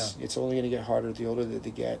 because it's only going to get harder the older that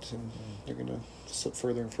they get, and they're going to slip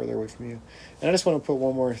further and further away from you. And I just want to put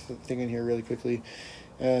one more thing in here really quickly.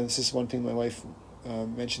 This is one thing my wife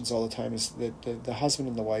mentions all the time, is that the husband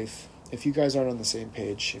and the wife, if you guys aren't on the same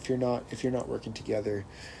page, if you're not working together,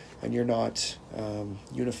 and you're not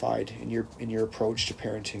unified in your approach to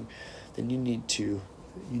parenting, then you need to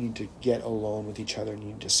get alone with each other, and you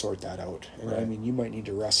need to sort that out. And I mean, you might need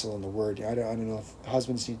to wrestle in the Word. I don't know if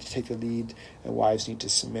husbands need to take the lead and wives need to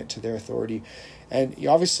submit to their authority. And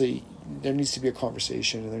obviously there needs to be a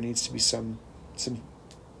conversation, and there needs to be some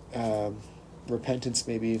repentance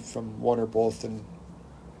maybe from one or both. And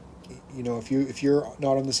you know, if you're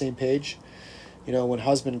not on the same page, you know, when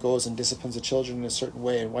husband goes and disciplines the children in a certain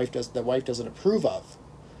way and the wife doesn't approve of,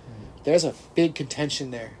 there's a big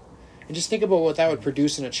contention there. And just think about what that would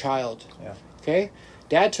produce in a child. Okay,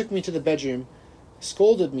 Dad took me to the bedroom,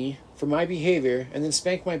 scolded me for my behavior, and then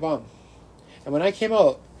spanked my bum, and when I came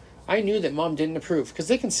out, I knew that Mom didn't approve, because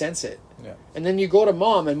they can sense it. And then you go to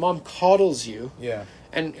Mom, and Mom coddles you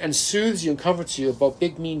and soothes you and comforts you about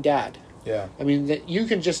big mean Dad. I mean, that you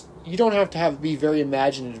don't have to be very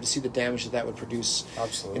imaginative to see the damage that would produce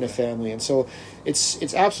in a family. And so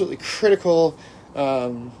it's absolutely critical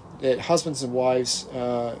that husbands and wives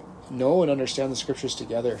know and understand the Scriptures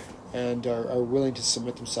together, and are willing to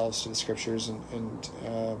submit themselves to the Scriptures, and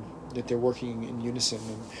that they're working in unison.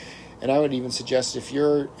 And I would even suggest if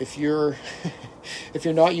you're if you're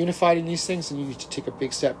not unified in these things, then you need to take a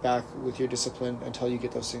big step back with your discipline until you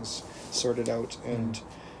get those things sorted out. And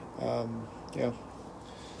yeah.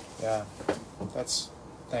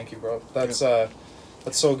 Thank you, bro. That's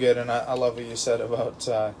so good, and I love what you said about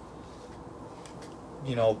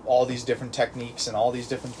all these different techniques and all these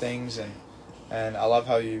different things, and I love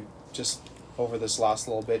how you just over this last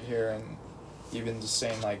little bit here, and even just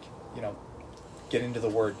saying get into the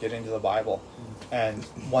Word, get into the Bible. And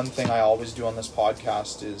one thing I always do on this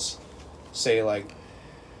podcast is say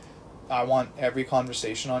I want every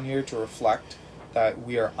conversation on here to reflect that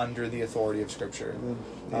we are under the authority of Scripture.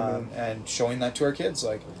 And showing that to our kids,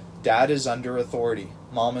 Dad is under authority,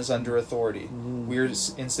 Mom is under authority, we're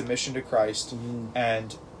in submission to Christ,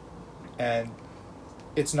 and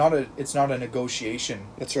it's not a negotiation.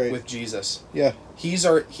 That's right. With Jesus. Yeah. He's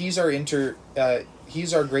our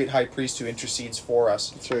great high priest who intercedes for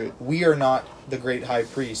us. That's right. We are not the great high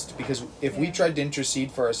priest, because if we tried to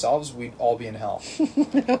intercede for ourselves, we'd all be in hell.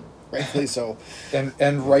 Rightfully so.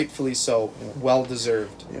 And rightfully so. Yeah. Well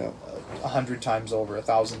deserved. Yeah. 100 times over,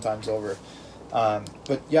 1,000 times over.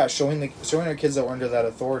 But yeah, showing our kids that we're under that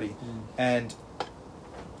authority. And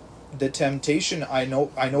the temptation, I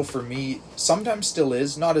know for me sometimes still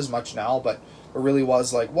is, not as much now, but it really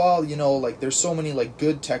was there's so many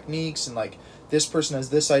good techniques, and this person has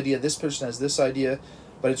this idea, this person has this idea,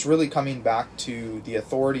 but it's really coming back to the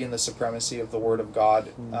authority and the supremacy of the Word of God.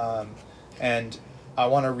 And I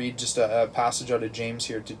want to read just a passage out of James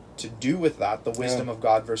here to do with that, the wisdom of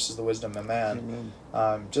God versus the wisdom of man.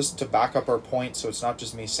 Just to back up our point, so it's not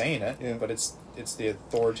just me saying it, but it's the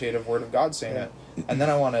authoritative Word of God saying it. And then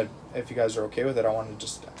I want to, if you guys are okay with it, I want to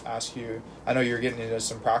just ask you, I know you're getting into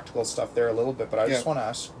some practical stuff there a little bit, but I just want to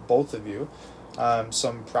ask both of you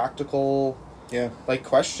some practical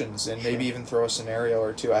questions, and maybe even throw a scenario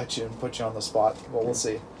or two at you and put you on the spot. Well, we'll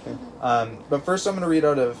see. But first I'm going to read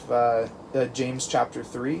out of James chapter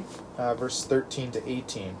 3, verse 13 to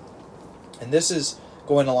 18. And this is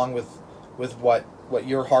going along with what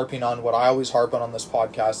you're harping on, what I always harp on this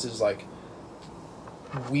podcast is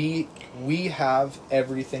we have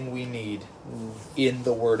everything we need in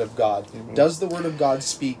the Word of God. Does the Word of God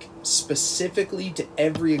speak specifically to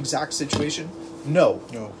every exact situation? No.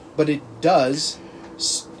 But it does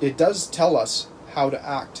tell us how to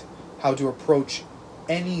act, how to approach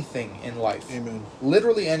anything in life. Amen.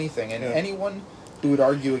 Literally anything. And anyone who would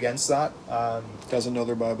argue against that doesn't know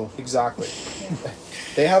their Bible. Exactly.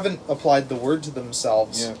 They haven't applied the Word to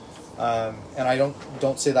themselves. And I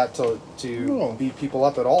don't say that to beat people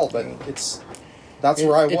up at all, but that's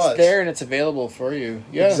where I was. It's there and it's available for you.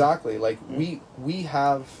 Yeah. Exactly. We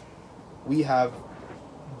have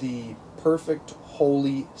the perfect,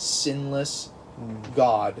 holy, sinless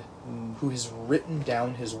God who has written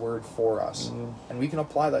down His Word for us, and we can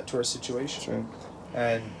apply that to our situation.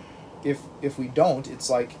 And if we don't, it's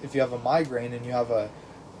like if you have a migraine and you have a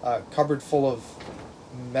cupboard full of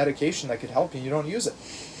medication that could help you, you don't use it.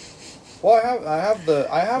 Well, I have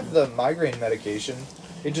the migraine medication.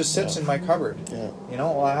 It just sits in my cupboard.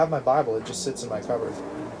 I have my Bible. It just sits in my cupboard.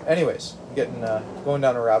 Anyways, going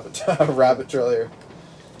down a rabbit trail here.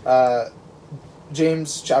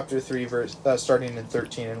 James chapter 3, verse starting in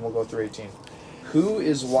 13, and we'll go through 18. Who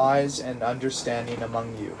is wise and understanding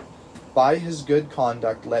among you? By his good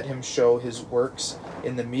conduct let him show his works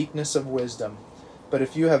in the meekness of wisdom. But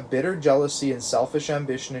if you have bitter jealousy and selfish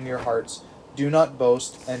ambition in your hearts, do not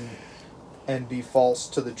boast and be false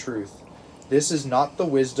to the truth. This is not the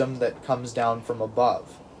wisdom that comes down from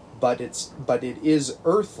above, but it is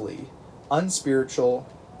earthly, unspiritual,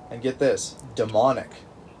 and get this, demonic.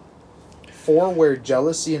 For where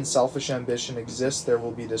jealousy and selfish ambition exist, there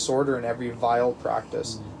will be disorder in every vile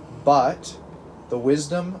practice. But the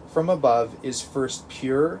wisdom from above is first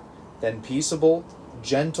pure, then peaceable,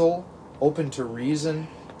 gentle, open to reason,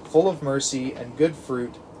 full of mercy and good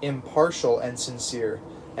fruit, impartial and sincere.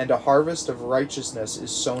 And a harvest of righteousness is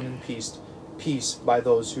sown in peace by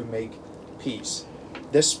those who make peace.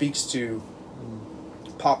 This speaks to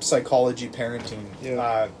pop psychology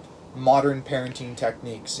parenting, modern parenting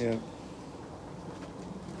techniques.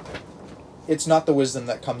 It's not the wisdom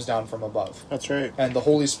that comes down from above. That's right. And the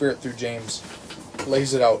Holy Spirit through James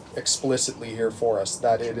lays it out explicitly here for us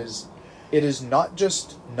that it is not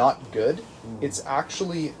just not good, it's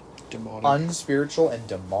actually demonic, unspiritual, and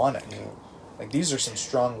demonic. These are some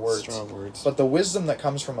strong words. But the wisdom that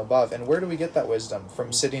comes from above, and where do we get that wisdom?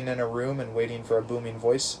 From sitting in a room and waiting for a booming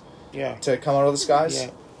voice to come out of the skies?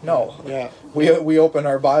 No. Yeah. We open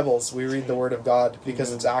our Bibles, we read the Word of God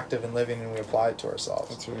because it's active and living, and we apply it to ourselves.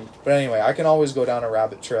 That's right. But anyway, I can always go down a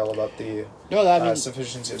rabbit trail about the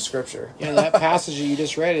sufficiency of Scripture. Yeah, that passage that you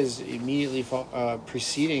just read is immediately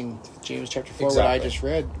preceding James chapter 4, what I just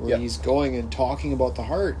read, where he's going and talking about the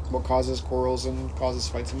heart, what causes quarrels and causes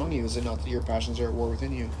fights among you. Is it not that your passions are at war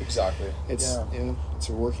within you? Exactly. It's it's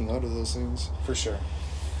a working out of those things. For sure.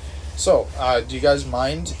 So, do you guys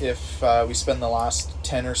mind if we spend the last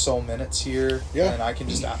 10 or so minutes here? Yeah. And I can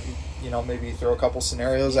just, maybe throw a couple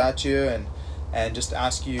scenarios at you and just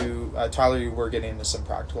ask you, Tyler, you were getting into some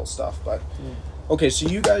practical stuff, but okay. So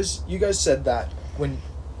you guys said that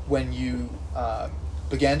when you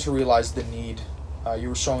began to realize the need, you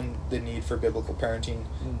were shown the need for biblical parenting.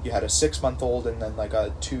 You had a 6-month-old and then like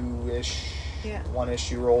a 2-ish,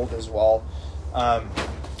 1-ish-year-old as well.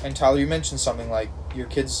 And Tyler, you mentioned something like your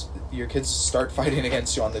kids start fighting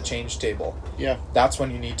against you on the change table. Yeah, that's when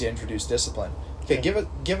you need to introduce discipline. Okay,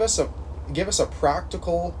 give us a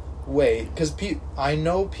practical way, because I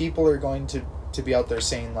know people are going to be out there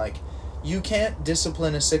saying like, you can't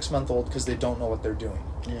discipline a 6-month-old because they don't know what they're doing.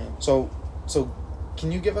 Yeah. So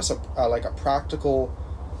can you give us a practical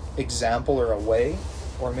example or a way,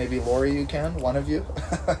 or maybe Lori, you can, one of you.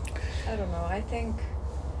 I don't know. I think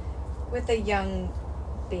with a young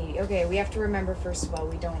baby, okay, we have to remember, first of all,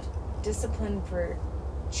 we don't discipline for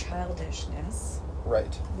childishness.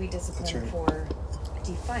 Right. We discipline for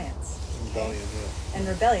defiance. Rebellion, And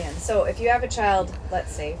rebellion. So if you have a child,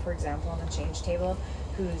 let's say, for example, on the change table,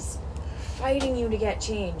 who's fighting you to get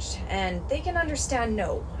changed, and they can understand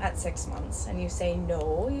no at 6 months, and you say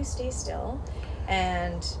no, you stay still,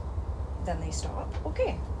 and then they stop.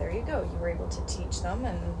 Okay, there you go. You were able to teach them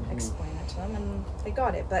and explain it to them, and they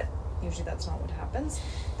got it. But usually that's not what happens.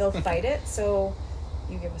 They'll fight it, so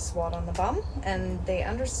you give a swat on the bum, and they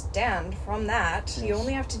understand from that. You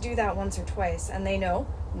only have to do that once or twice, and they know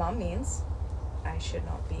mom means I should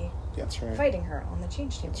not be fighting her on the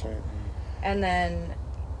change table. That's right. And then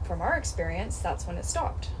from our experience, that's when it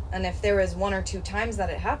stopped. And if there was 1 or 2 times that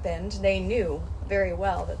it happened, they knew very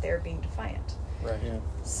well that they were being defiant. Right. Yeah.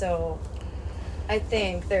 So I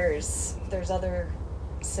think there's other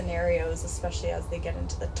scenarios, especially as they get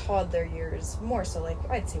into the toddler years, more so. Like,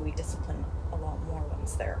 I'd say we discipline a lot more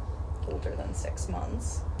once they're older than 6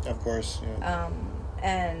 months. Of course, yeah.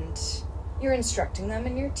 And you're instructing them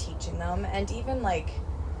and you're teaching them, and even like,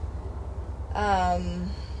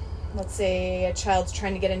 let's say a child's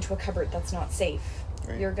trying to get into a cupboard that's not safe.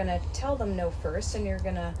 Right. You're gonna tell them no first, and you're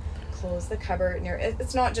gonna close the cupboard, and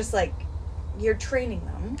it's not just like you're training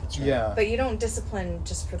them. That's right. Yeah. But you don't discipline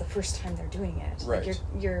just for the first time they're doing it. Right. Like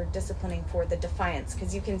you're disciplining for the defiance,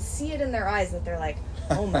 because you can see it in their eyes that they're like,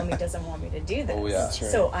 oh, mommy doesn't want me to do this. Oh, yeah. That's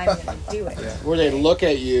right. So I'm going to do it. Yeah. Where they look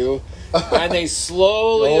at you and they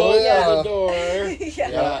slowly open the door.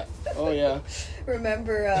 Yeah. Oh yeah.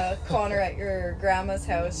 Remember Connor at your grandma's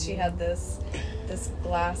house? She had this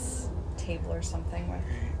glass table or something with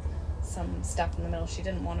some stuff in the middle she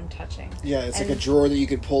didn't want him touching. Yeah, it's like a drawer that you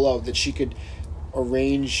could pull out that she could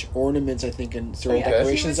arrange ornaments, I think, and throw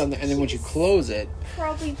decorations on the, and then once you close it,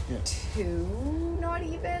 probably 2, not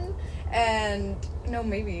even, and no,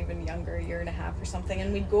 maybe even younger, 1.5 years or something.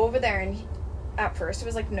 And we'd go over there, and at first it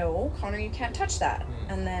was like, no, Connor, you can't touch that.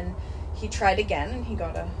 And then he tried again, and he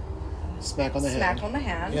got a smack on the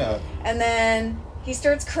hand. Yeah. And then he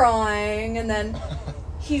starts crying, and then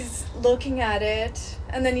he's looking at it,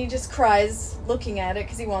 and then he just cries looking at it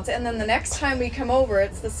because he wants it. And then the next time we come over,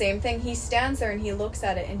 it's the same thing. He stands there and he looks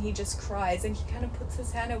at it and he just cries, and he kind of puts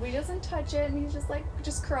his hand over. He doesn't touch it, and he's just like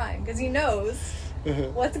crying because he knows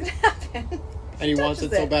what's going to happen. And he wants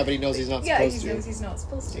it so bad, but he knows he's not supposed to. Yeah, he knows he's not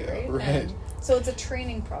supposed to, right? Right. And so it's a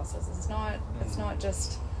training process. It's not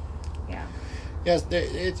just, Yes,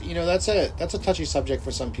 it's that's a touchy subject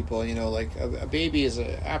for some people. Like a baby is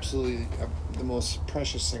absolutely the most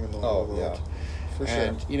precious thing in the whole world. Yeah, for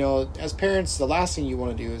and, sure. As parents, the last thing you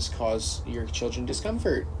want to do is cause your children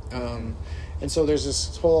discomfort. And so there's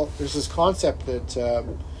this concept that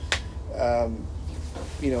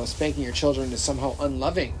spanking your children is somehow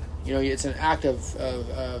unloving. It's an act of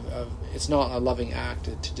it's not a loving act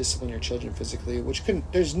to discipline your children physically,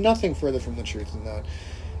 there's nothing further from the truth than that.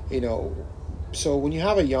 So when you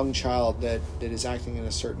have a young child that is acting in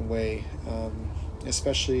a certain way,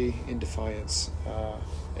 especially in defiance,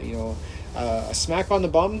 a smack on the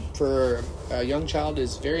bum for a young child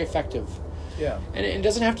is very effective. Yeah. And it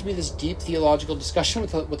doesn't have to be this deep theological discussion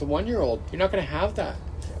with a 1-year-old. You're not going to have that.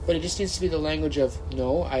 But it just needs to be the language of,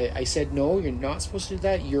 no, I said no, you're not supposed to do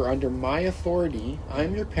that. You're under my authority.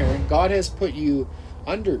 I'm your parent. God has put you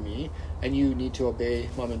under me, and you need to obey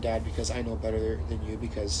mom and dad because I know better than you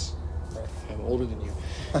because I'm older than you.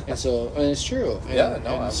 And it's true. And,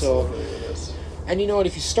 absolutely it is. And you know what?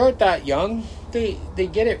 If you start that young, they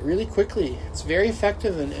get it really quickly. It's very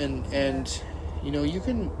effective, and you know, you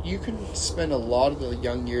can spend a lot of the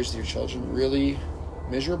young years of your children really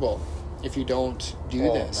miserable if you don't do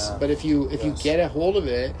this. Man. But if you get a hold of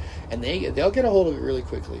it, and they'll get a hold of it really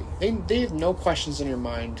quickly. They have no questions in their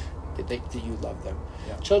mind that you love them.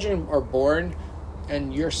 Yeah. Children are born,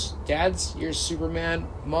 and you're Superman,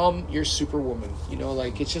 mom, you're Superwoman. You know,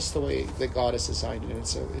 like, it's just the way that God has designed it.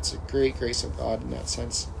 And it's a great grace of God in that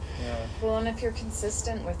sense. Yeah. Well, and if you're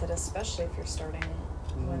consistent with it, especially if you're starting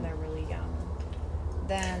when they're really young,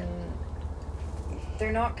 then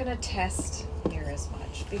they're not going to test near as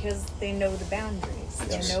much because they know the boundaries.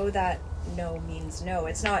 Yes. They know that no means no.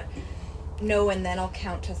 It's not no and then I'll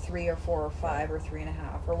count to 3 or 4 or 5 or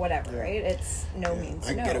 3.5 or whatever, right? It's no means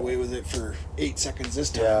I no. can get away with it for 8 seconds this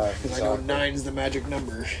time because I know 9's the magic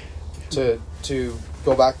number. To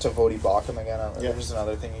go back to Vodi Bakum again, there's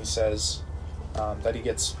another thing he says that he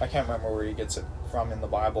gets, I can't remember where he gets it from in the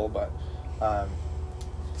Bible, but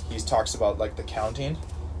he talks about like the counting,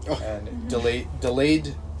 and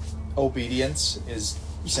delayed obedience is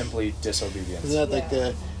simply disobedience. Isn't that like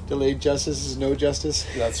the delayed justice is no justice?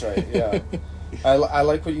 That's right, yeah. I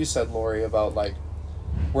like what you said, Lori, about like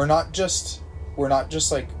we're not just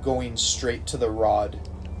like going straight to the rod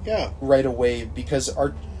right away, because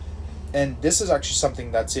and this is actually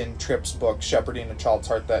something that's in Tripp's book, Shepherding a Child's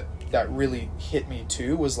Heart, that really hit me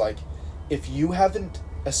too, was like, if you haven't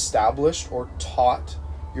established or taught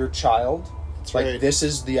your child this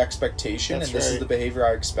is the expectation, and this is the behavior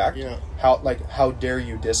I expect, how dare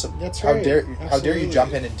you discipline, how dare you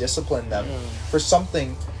jump in and discipline them for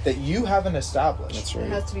something that you haven't established. That's right.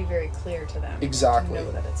 It has to be very clear to them. Exactly. To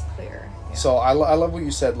know that it's clear. Yeah. So I love what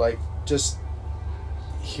you said, like, just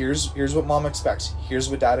here's what mom expects, here's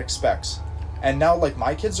what dad expects. And now, like,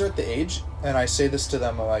 my kids are at the age, and I say this to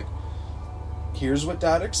them, I'm like, here's what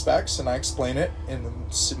dad expects, and I explain it in the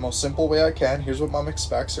most simple way I can. Here's what mom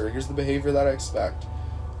expects, or here's the behavior that I expect.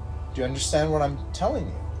 Do you understand what I'm telling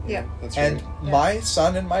you? Yeah. That's and right. my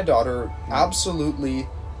son and my daughter are absolutely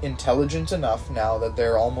intelligent enough now that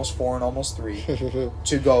they're almost 4 and almost 3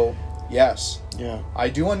 to go, yes, I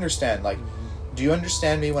do understand. Like, do you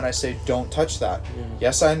understand me when I say don't touch that?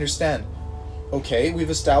 Yes, I understand. Okay, we've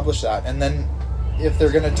established that. And then if they're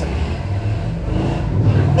going to...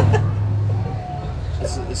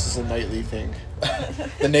 This is a nightly thing.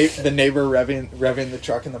 the neighbor revving the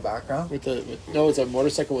truck in the background? No, it's a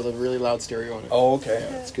motorcycle with a really loud stereo on it. Oh, okay.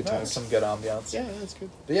 Yeah, it's good times. Some good ambiance. Yeah, that's good.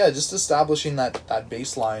 But yeah, just establishing that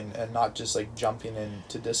baseline and not just like jumping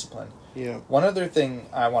into discipline. Yeah. One other thing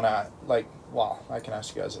I want to I can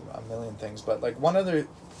ask you guys a million things, but like one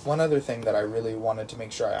other thing that I really wanted to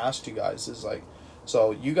make sure I asked you guys is like,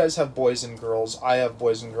 so you guys have boys and girls, I have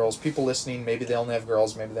boys and girls, people listening, maybe they only have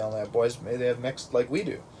girls, maybe they only have boys, maybe they have mixed like we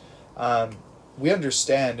do. We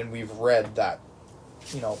understand and we've read that,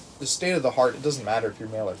 you know, the state of the heart, it doesn't matter if you're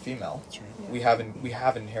male or female. That's right. Yeah. We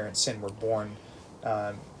have inherent sin. We're born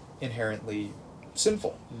inherently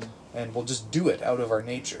sinful, and we'll just do it out of our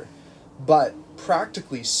nature. But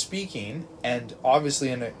practically speaking, and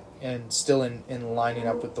obviously still in lining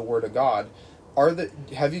up with the Word of God,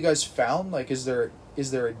 have you guys found, like, is there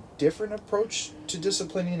a different approach to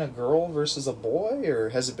disciplining a girl versus a boy, or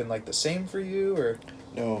has it been like the same for you, or?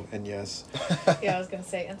 No and yes. Yeah, I was going to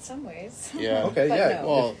say, in some ways. Yeah. Okay, But yeah. no.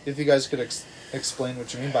 Well, if you guys could explain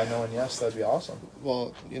what you mean by no and yes, that'd be awesome.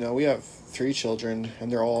 Well, you know, we have 3 children,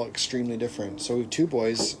 and they're all extremely different. So we have 2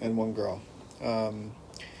 boys and 1 girl.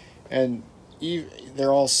 And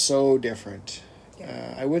they're all so different.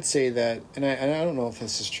 Yeah. I would say that, and I don't know if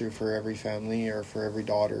this is true for every family or for every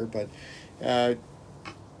daughter, but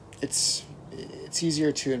it's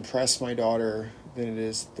easier to impress my daughter than it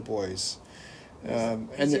is the boys.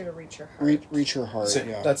 Easier to reach her heart. Reach her heart.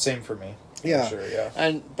 Yeah, That's same for me. yeah, For sure,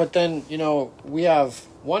 yeah. But then, you know, we have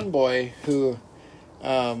one boy who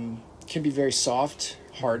can be very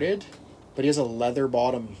soft-hearted, but he has a leather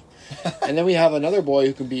bottom. And then we have another boy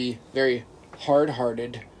who can be very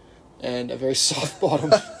hard-hearted and a very soft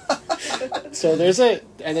bottom. So there's and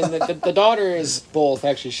then the daughter is both,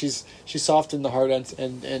 actually. She's soft in the hard end,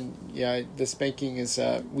 and yeah, the spanking is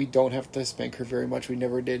we don't have to spank her very much. We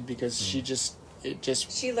never did, because she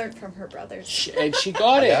learned from her brothers. And she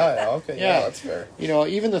got it. Yeah, okay, yeah, that's fair. You know,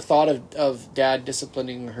 even the thought of dad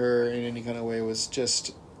disciplining her in any kind of way was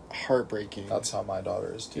just heartbreaking. That's how my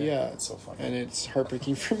daughter is too. Yeah, it's so funny, and it's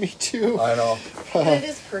heartbreaking for me too. I know. And it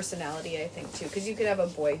is personality, I think, too, because you could have a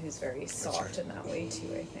boy who's very soft in that way too,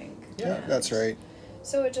 I think. Yeah, that's right.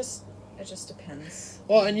 So it just depends.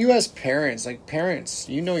 Well, and you as parents,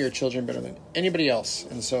 you know your children better than anybody else,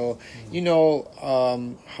 and so you know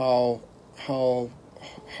how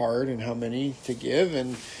hard and how many to give,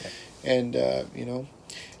 and you know,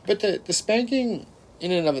 but the spanking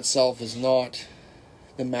in and of itself is not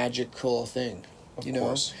the magical thing. Of you know,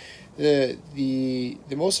 course. the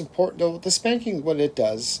most important, the spanking, what it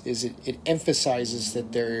does is it emphasizes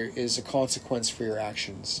that there is a consequence for your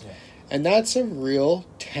actions. Yeah. And that's a real,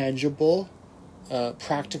 tangible,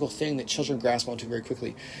 practical thing that children grasp onto very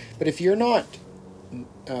quickly. But if you're not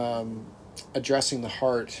addressing the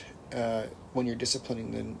heart when you're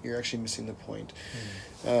disciplining, then you're actually missing the point.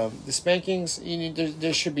 The spankings,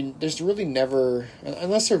 there's really never,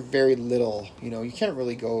 unless they're very little, you can't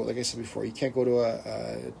really go, like I said before, you can't go to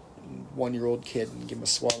a 1-year-old kid and give him a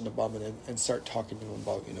swat in the bum and start talking to him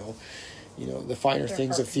about, the finer Their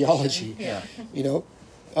things heart of theology. Yeah.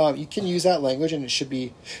 You can use that language, and it should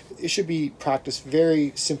be practiced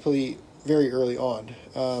very simply, very early on.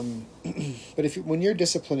 But when you're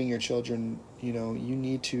disciplining your children, you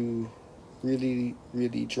need to really,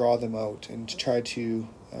 really draw them out and to try to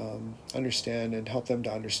understand and help them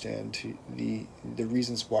to understand the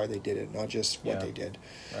reasons why they did it, not just what they did.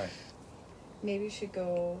 Right. Maybe we should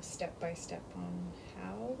go step by step on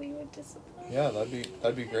how we would discipline. Yeah,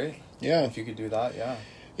 that'd be great. Yeah. If you could do that, yeah.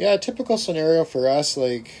 Yeah, a typical scenario for us,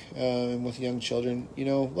 with young children,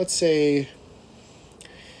 let's say,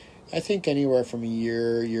 I think anywhere from a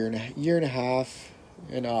year and a half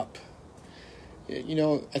and up.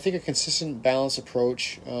 I think a consistent, balanced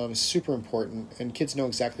approach is super important, and kids know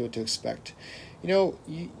exactly what to expect.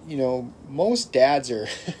 Most dads are,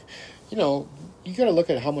 you got to look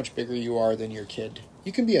at how much bigger you are than your kid.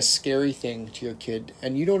 You can be a scary thing to your kid,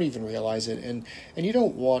 and you don't even realize it, and you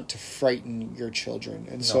don't want to frighten your children.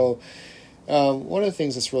 And so one of the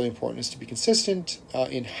things that's really important is to be consistent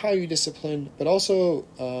in how you discipline, but also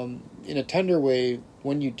in a tender way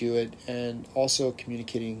when you do it, and also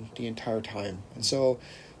communicating the entire time. And so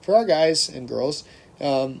for our guys and girls,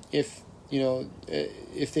 if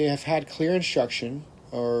they have had clear instruction,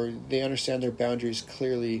 or they understand their boundaries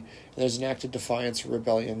clearly, and there's an act of defiance or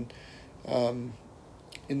rebellion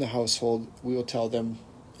in the household, we will tell them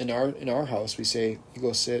in our house, we say, you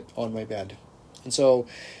go sit on my bed. And so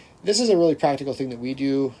this is a really practical thing that we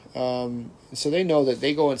do. So they know that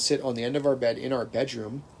they go and sit on the end of our bed in our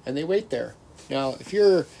bedroom, and they wait there. Now, if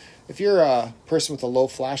you're a person with a low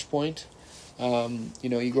flash point,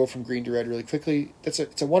 you go from green to red really quickly. It's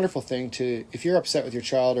a wonderful thing to, if you're upset with your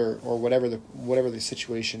child or whatever the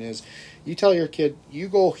situation is, you tell your kid, you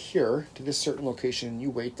go here to this certain location and you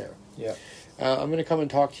wait there. Yeah. I'm going to come and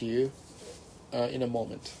talk to you in a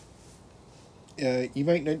moment. You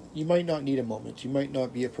might not need a moment. You might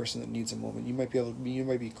not be a person that needs a moment. You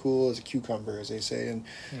might be cool as a cucumber, as they say,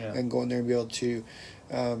 and go in there and be able to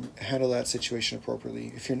handle that situation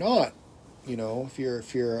appropriately. If you're not, if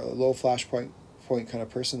you're a low flash point kind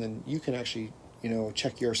of person, then you can actually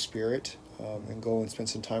check your spirit and go and spend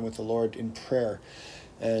some time with the Lord in prayer,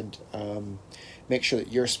 and make sure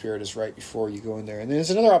that your spirit is right before you go in there. And then there's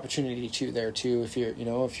another opportunity too. If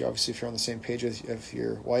you're on the same page with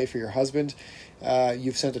your wife or your husband,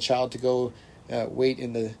 you've sent a child to go wait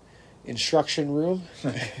in the instruction room.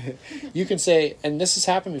 You can say, and this has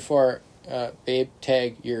happened before, babe,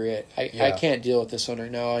 tag, you're it. I can't deal with this one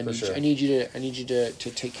right now. I need you to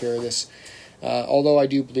take care of this. Although I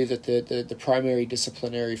do believe that the primary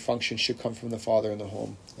disciplinary function should come from the father in the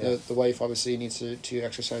home. Yeah. The wife obviously needs to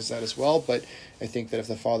exercise that as well, but I think that if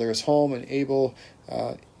the father is home and able,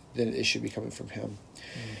 then it should be coming from him.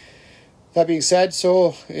 That being said,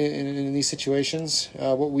 so in these situations,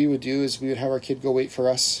 what we would do is we would have our kid go wait for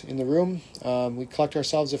us in the room. We'd collect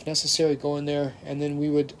ourselves if necessary, go in there, and then we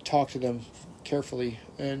would talk to them carefully.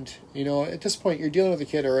 And, at this point, you're dealing with a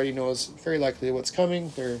kid who already knows very likely what's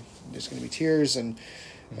coming. There's going to be tears and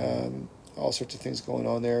all sorts of things going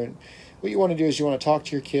on there. And what you want to do is you want to talk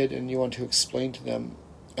to your kid, and you want to explain to them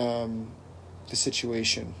the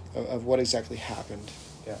situation of what exactly happened.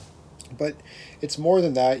 Yeah. But it's more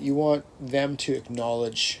than that. You want them to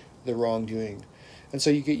acknowledge the wrongdoing. And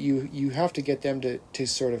so you have to get them to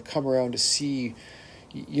sort of come around to see.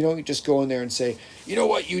 You don't just go in there and say, you know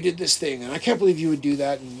what, you did this thing, and I can't believe you would do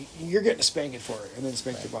that, and you're getting a spanking for it, and then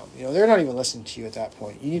spank their bum. They're not even listening to you at that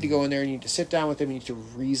point. You need to go in there, and you need to sit down with them, you need to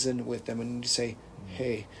reason with them, and you need to say,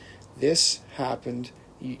 hey, this happened,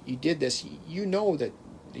 you did this, you know that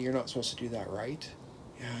you're not supposed to do that, right?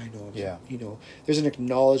 Yeah, I know. Yeah. There's an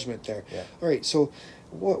acknowledgement there. Yeah. All right, so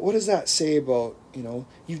what does that say about,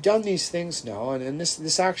 you've done these things now, and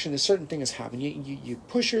this action, this certain thing has happened. You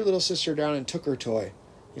push your little sister down and took her toy.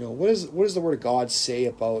 what does the Word of God say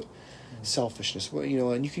about selfishness? Well,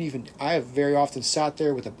 and you can even, I have very often sat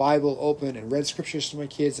there with the Bible open and read scriptures to my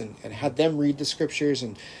kids and had them read the scriptures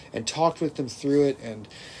and talked with them through it, and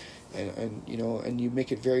you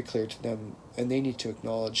make it very clear to them, and they need to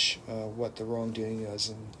acknowledge what the wrongdoing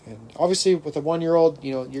is, and obviously with a 1-year-old,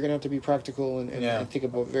 you're going to have to be practical and think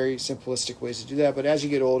about very simplistic ways to do that. But as you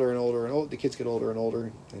get older and older and older, the kids get older and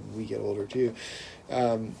older, and we get older too,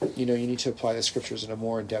 you need to apply the scriptures in a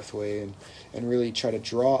more in-depth way and really try to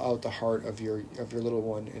draw out the heart of your little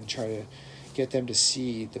one and try to get them to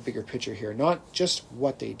see the bigger picture here, not just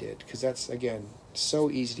what they did, because that's, again,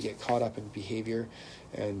 so easy to get caught up in behavior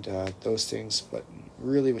and those things, but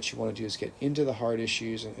really what you want to do is get into the hard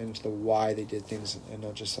issues and into the why they did things, and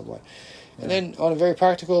not just the what. And then on a very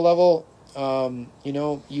practical level,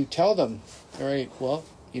 you tell them, all right, well,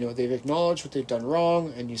 they've acknowledged what they've done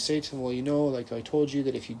wrong, and you say to them, well, like I told you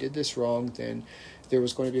that if you did this wrong, then there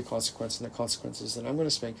was going to be a consequence, and the consequence is that I'm going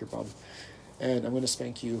to spank your bum, and I'm going to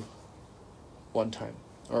spank you 1 time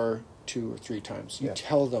or 2 or 3 times. You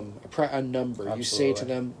tell them a number. Absolutely. You say to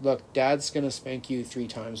them, look, Dad's going to spank you 3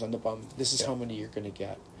 times on the bum. This is how many you're going to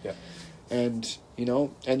get. Yeah. And,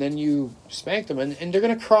 and then you spank them, and they're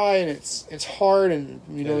going to cry, and it's hard, and,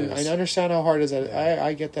 I understand how hard it is.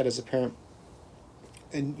 I get that as a parent.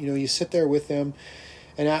 And, you sit there with them,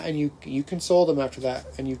 and you console them after that,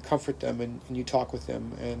 and you comfort them, and you talk with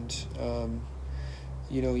them, and,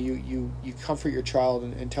 you comfort your child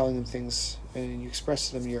and telling them things, and you express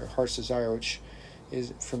to them your heart's desire, which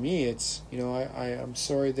is, for me, it's, I'm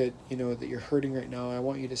sorry that, that you're hurting right now. I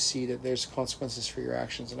want you to see that there's consequences for your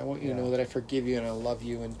actions, and I want you to know that I forgive you and I love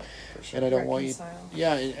you, and and I don't want you,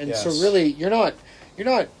 and yes. So really, you're not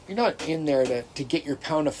in there to get your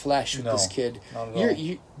pound of flesh with this kid. Not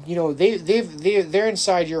at all. They're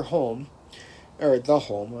inside your home, or the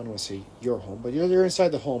home. I don't want to say your home, but they're inside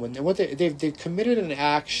the home, and what they've committed an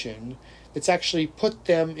action that's actually put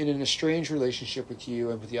them in an estranged relationship with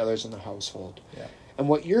you and with the others in the household. Yeah. And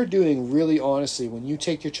what you're doing, really honestly, when you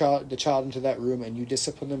take the child into that room and you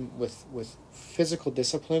discipline them with physical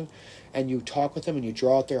discipline, and you talk with them and you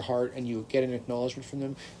draw out their heart and you get an acknowledgement from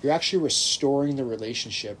them, you're actually restoring the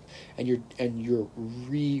relationship, and you're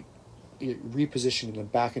repositioning them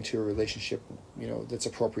back into a relationship, that's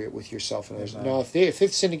appropriate with yourself and others. Now, if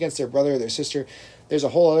they've sinned against their brother or their sister, there's a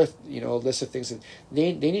whole other list of things that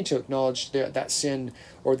they need to acknowledge that sin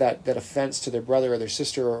or that offense to their brother or their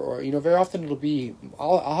sister, or very often it'll be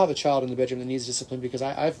I'll have a child in the bedroom that needs discipline because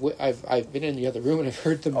I've been in the other room and I've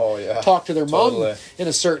heard them talk to their mom in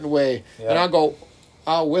a certain way, and I'll go,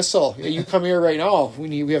 I'll whistle. You come here right now.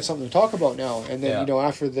 We have something to talk about now. And then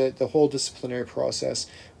after the whole disciplinary process,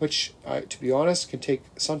 which to be honest can take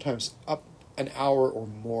sometimes up an hour or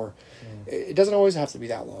more. It doesn't always have to be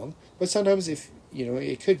that long, but sometimes if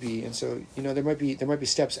it could be. And so there might be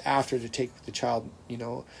steps after to take the child.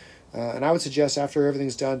 And I would suggest after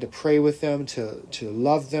everything's done to pray with them, to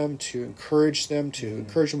love them, to encourage them,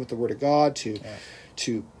 encourage them with the Word of God,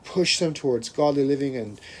 to push them towards godly living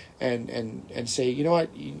and say, if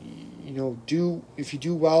you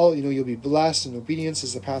do well, you'll be blessed, and obedience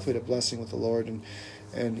is the pathway to blessing with the Lord, and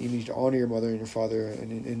you need to honor your mother and your father,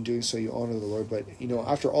 and in doing so you honor the Lord. But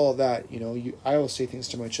after all of that, I always say things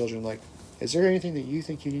to my children like, is there anything that you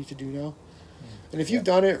think you need to do now? And if you've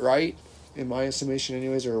done it right, in my estimation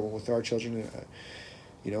anyways, or with our children,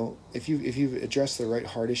 if you've addressed the right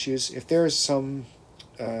heart issues, if there is some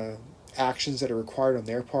actions that are required on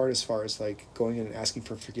their part as far as like going in and asking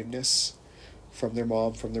for forgiveness from their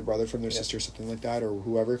mom, from their brother, from their sister, something like that, or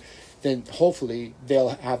whoever, then hopefully they'll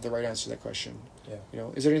have the right answer to that question.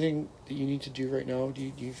 Is there anything that you need to do right now?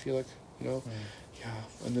 Do you feel like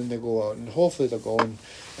and then they go out and hopefully they'll go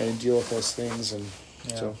and deal with those things. And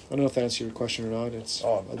so I don't know if that answers your question or not. It's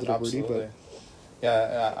a little wordy, but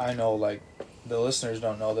I know, like, the listeners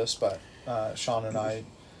don't know this, but Sean and I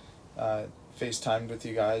FaceTimed with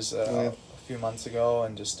you guys a few months ago,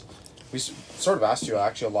 and we sort of asked you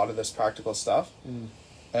actually a lot of this practical stuff,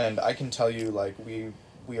 and I can tell you, like,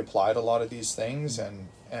 we applied a lot of these things, and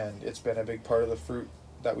it's been a big part of the fruit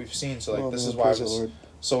that we've seen. So like this is why I was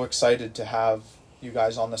so excited to have you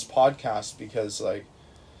guys on this podcast, because like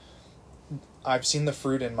I've seen the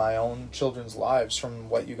fruit in my own children's lives from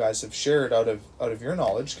what you guys have shared out of your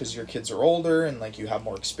knowledge, because your kids are older and like you have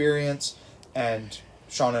more experience, and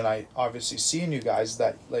Sean and I obviously see in you guys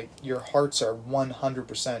that like your hearts are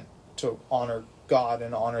 100% to honor God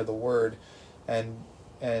and honor the Word and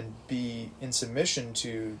be in submission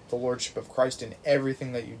to the Lordship of Christ in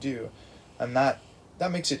everything that you do. And that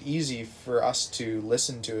makes it easy for us to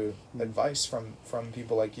listen to advice from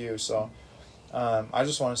people like you. So I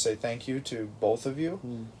just want to say thank you to both of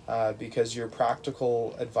you, because your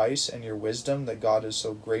practical advice and your wisdom that God has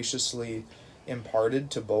so graciously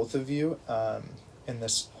imparted to both of you in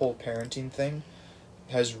this whole parenting thing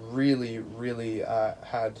has really, really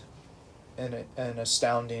had an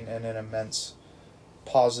astounding and an immense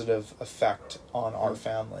positive effect on our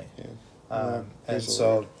family. And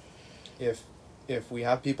so if we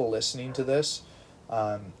have people listening to this,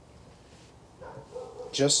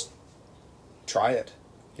 just try it.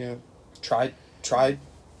 Yeah. Try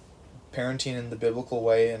parenting in the biblical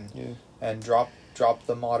way, and drop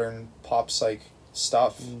the modern pop psych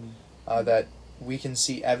stuff that we can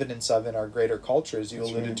see evidence of in our greater culture, as you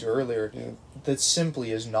alluded to earlier. That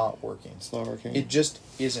simply is not working. It's not working. It just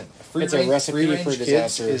isn't. It's a recipe for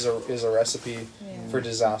disaster. Is a recipe for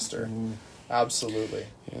disaster. Absolutely.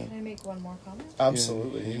 Can I make one more comment?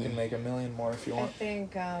 Absolutely. You can make a million more if you want. I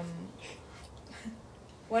think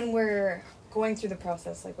when we're going through the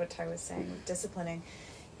process, like what Ty was saying, with disciplining,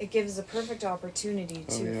 it gives a perfect opportunity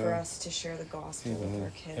for us to share the gospel with our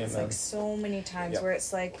kids. Amen. Like so many times where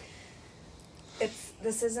it's like,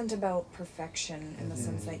 this isn't about perfection in the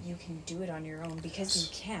sense that you can do it on your own, because you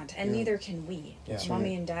can't, and neither can we.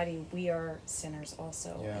 Mommy and Daddy, we are sinners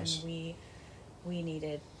also, and we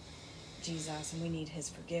needed Jesus, and we need his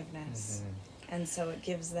forgiveness. And so it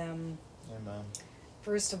gives them,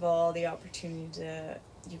 first of all, the opportunity to,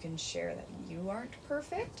 you can share that you aren't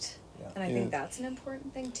perfect. And I think that's an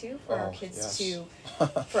important thing too for our kids to,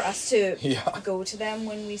 for us to go to them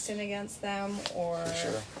when we sin against them, or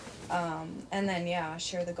and then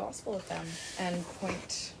share the gospel with them and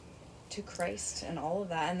point to Christ and all of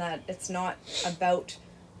that, and that it's not about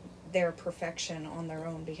their perfection on their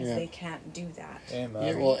own, because they can't do that. Amen.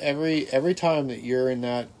 Yeah, well, every time that you're in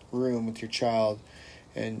that room with your child,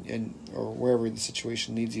 and or wherever the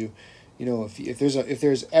situation leads you, you know, if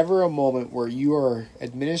there's ever a moment where you are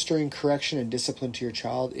administering correction and discipline to your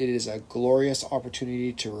child, it is a glorious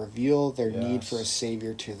opportunity to reveal their need for a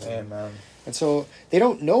savior to them. Amen. And so they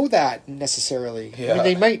don't know that necessarily. I mean,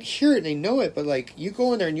 they might hear it and they know it, but like, you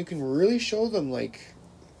go in there and you can really show them, like,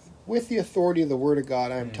 with the authority of the Word of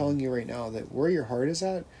God, I'm telling you right now that where your heart is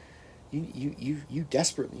at, you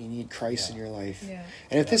desperately need Christ in your life.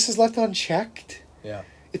 And if this is left unchecked,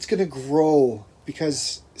 it's going to grow,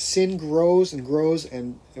 because sin grows and grows,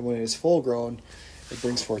 and when it is full grown, it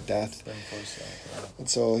brings forth death. And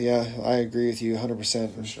so, I agree with you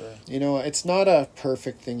 100%. For sure. You know, it's not a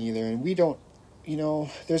perfect thing either, and we don't, you know,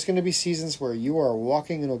 there's going to be seasons where you are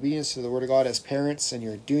walking in obedience to the Word of God as parents, and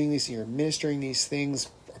you're doing these, and you're ministering these things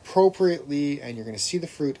appropriately, and you're going to see the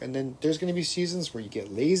fruit. And then there's going to be seasons where you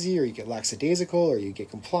get lazy, or you get lackadaisical, or you get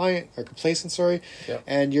complacent,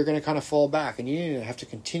 and you're going to kind of fall back, and you have to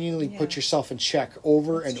continually put yourself in check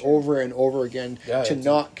over and over and over again to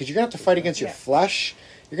not, because you're going to have to fight against your flesh.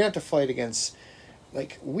 You're going to have to fight against,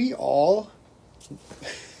 like, we all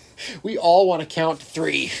want to count to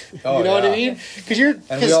 3. You know what I mean? Because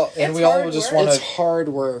we all just want it's to hard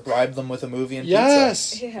work. bribe them with a movie and pizza.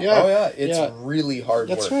 It's really hard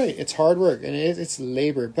work. That's right. It's hard work, and it's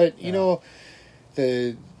labor. But you know,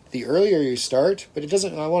 the earlier you start, but it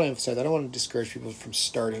doesn't. I want to emphasize, I don't want to discourage people from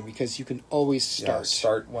starting, because you can always start.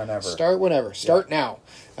 Start whenever. Start now.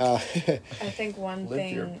 I think one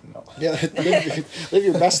thing. Live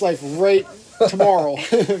your best life right tomorrow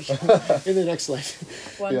in the next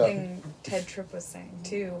life. One thing Ted Tripp was saying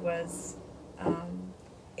too was,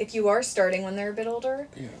 if you are starting when they're a bit older,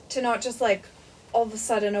 to not just like all of a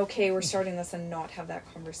sudden, okay, we're starting this, and not have that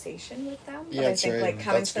conversation with them. But I think like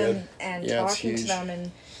coming to them and talking to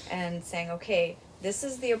them and saying, okay, this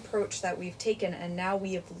is the approach that we've taken, and now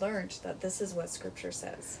we have learned that this is what Scripture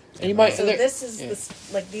says. And you might, so this is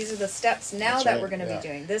these are the steps now that we're going to be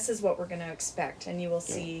doing. This is what we're going to expect, and you will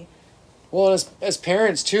see. Well, as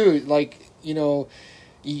parents too, like, you know,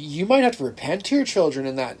 you might have to repent to your children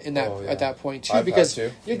at that point too, because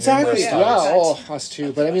exactly, us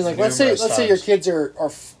too. But I mean, like, let's say your kids are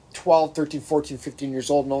 12, 13, 14, 15 years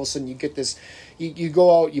old, and all of a sudden you get this, you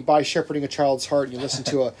go out, you buy Shepherding a Child's Heart, and you listen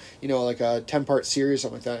to a, you know, like a 10-part series or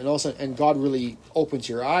something like that, and all of a sudden, and God really opens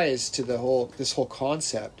your eyes to this whole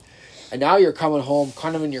concept, and now you're coming home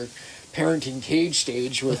kind of in your parenting cage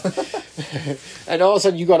stage with and all of a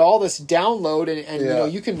sudden you got all this download, and you know,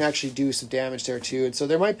 you can actually do some damage there too. And so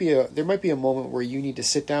there might be a moment where you need to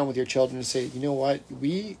sit down with your children and say, you know what,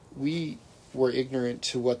 we were ignorant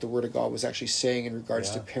to what the Word of God was actually saying in regards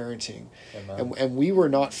to parenting, and we were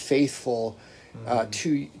not faithful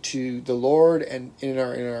to the Lord, and in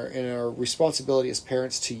our responsibility as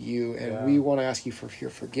parents to you, and we want to ask you for your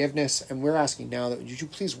forgiveness, and we're asking now that would you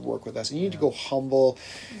please work with us, and you need to go humble,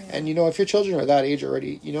 and if your children are that age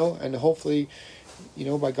already, and hopefully,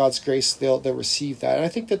 by God's grace they'll receive that, and I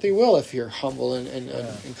think that they will if you're humble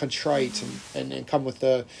and contrite and come with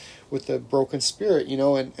the broken spirit,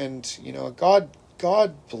 and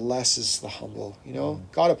God blesses the humble,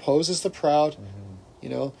 God opposes the proud,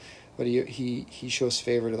 but he shows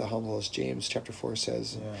favor to the humble, as James chapter 4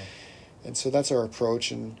 says. And so that's our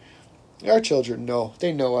approach, and our children know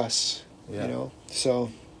us,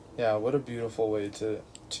 so what a beautiful way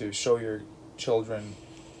to show your children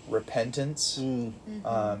repentance, and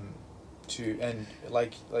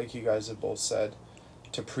like you guys have both said,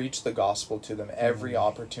 to preach the gospel to them every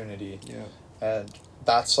opportunity. And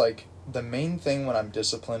that's like the main thing when I'm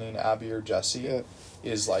disciplining Abby or Jesse,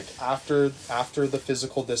 is like after the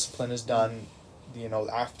physical discipline is done,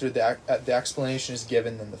 after the explanation is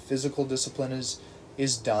given, then the physical discipline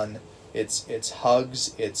is done. It's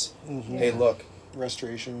hugs. It's hey, look,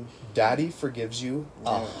 restoration. Daddy forgives you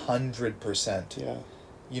 100%. Yeah.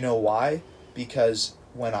 You know why? Because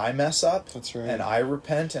when I mess up, that's right, and I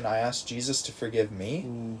repent and I ask Jesus to forgive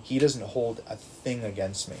me, he doesn't hold a thing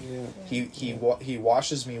against me. He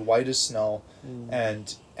washes me white as snow,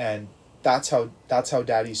 and that's how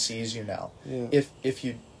Daddy sees you now. If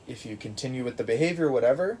you continue with the behavior,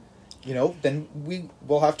 whatever, then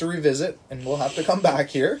we'll have to revisit, and we'll have to come back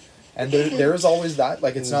here, and there is always that,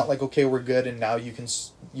 like, it's not like, okay, we're good and now you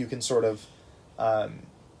can sort of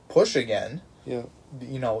push again.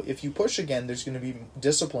 If you push again, there's going to be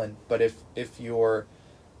discipline, but if you're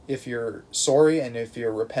sorry and if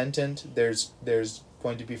you're repentant, there's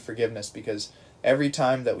going to be forgiveness, because every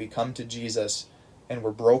time that we come to Jesus and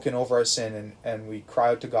we're broken over our sin and we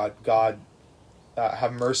cry out to God,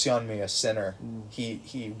 have mercy on me, a sinner, he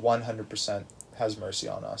 100% has mercy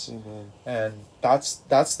on us. And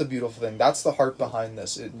that's the beautiful thing. That's the heart behind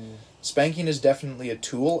this. Spanking is definitely a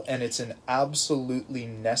tool, and it's an absolutely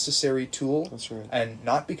necessary tool. That's right. And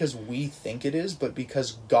not because we think it is, but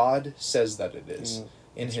because God says that it is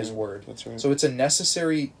in His Word. That's right. So it's a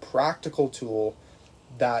necessary, practical tool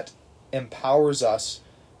that empowers us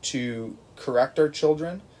to correct our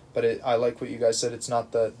children. But I like what you guys said. It's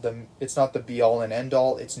not the be all and end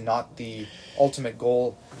all. It's not the ultimate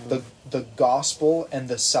goal. The gospel and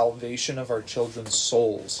the salvation of our children's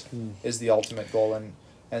souls is the ultimate goal.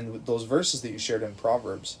 And those verses that you shared in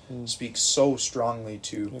Proverbs speak so strongly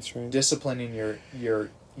to disciplining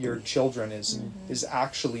your children is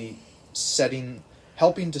actually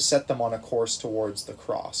helping to set them on a course towards the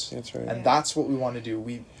cross. That's right. And that's what we want to do.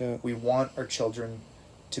 We want our children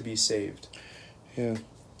to be saved.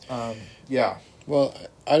 Well,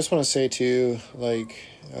 I just want to say too,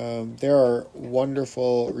 there are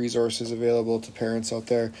wonderful resources available to parents out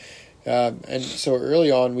there. And so early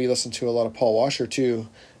on, we listened to a lot of Paul Washer too.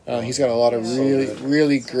 He's got a lot of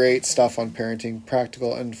really great stuff on parenting,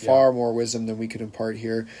 practical, and far more wisdom than we could impart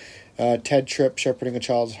here. Ted Tripp, Shepherding a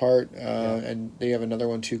Child's Heart, and they have another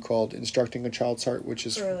one too called Instructing a Child's Heart, which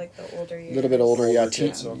is for like the older years. A little bit older,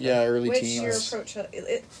 early which teens. Your approach,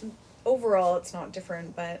 overall, it's not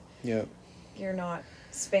different, but you're not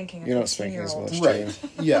spanking a 15-year-old. Right.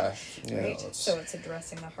 Yeah. Right. So it's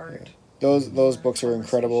addressing the heart. Those books are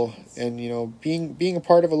incredible, and being a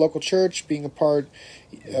part of a local church, being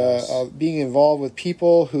being involved with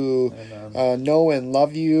people who know and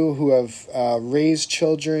love you, who have raised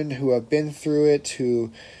children, who have been through it,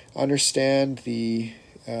 who understand the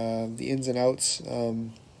ins and outs,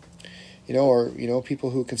 or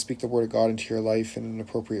people who can speak the word of God into your life in an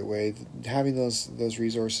appropriate way. Having those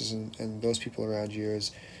resources and those people around you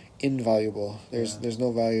is invaluable. There's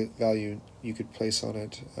no value you could place on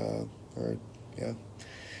it.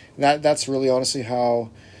 That's really honestly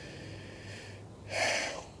how,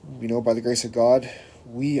 by the grace of God,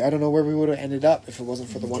 I don't know where we would have ended up if it wasn't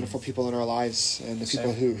for the wonderful people in our lives and the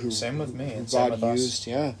people who same with me, who and God same with used.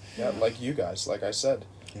 us. Like you guys, like I said,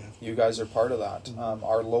 you guys are part of that.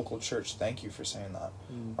 Our local church, thank you for saying that.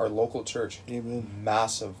 Our local church, Amen.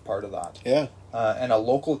 Massive part of that. And a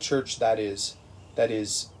local church that is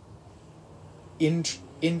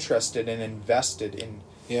interested and invested in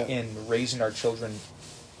raising our children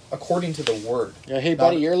according to the word. Hey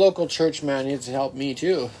buddy, your local church man needs to help me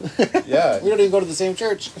too. We don't even go to the same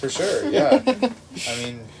church. For sure. I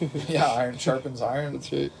mean, iron sharpens iron.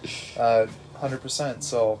 That's right. 100%.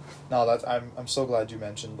 So no, I'm so glad you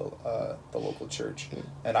mentioned the local church.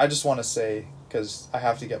 And I just want to say, because I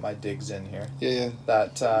have to get my digs in here,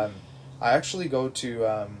 that I actually go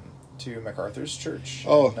to to MacArthur's church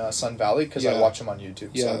in Sun Valley because I watch him on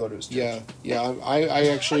YouTube. So I go to his church. I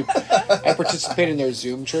actually I participate in their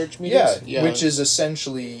Zoom church meetings. Yeah, which is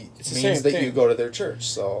essentially means that you go to their church.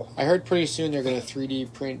 So I heard pretty soon they're going to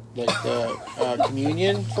 3D print like the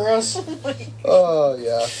communion for us. Oh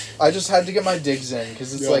yeah, I just had to get my digs in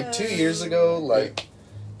because it's like 2 years ago. Like,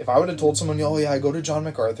 if I would have told someone, "Oh yeah, I go to John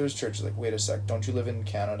MacArthur's church," like, wait a sec, don't you live in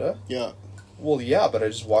Canada? Yeah. Well, yeah, but I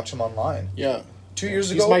just watch him online. Yeah. 2 years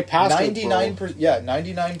He's ago, my pastor,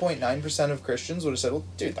 99.9% of Christians would have said, "Well,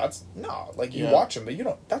 dude, that's no, like you watch him, but you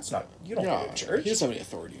don't. That's not. You don't go to church. He doesn't have any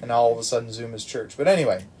authority." And now all of a sudden, Zoom is church. But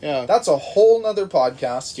anyway, that's a whole nother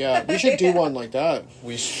podcast. Yeah, we should do one like that.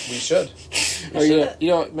 We should. Or you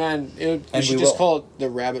know, man, we should just call it the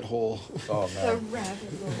rabbit hole. Oh man, the rabbit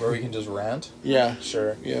hole. Where we can just rant. Yeah,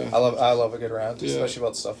 sure. Yeah, I love a good rant, especially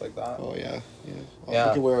about stuff like that. Oh yeah. We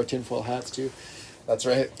can wear our tinfoil hats too. That's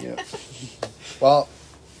right. Yeah. Well,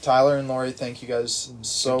 Tyler and Lori, thank you guys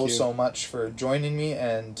so much for joining me,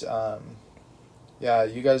 and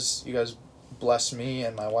you guys bless me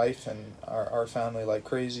and my wife and our family like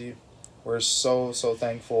crazy. We're so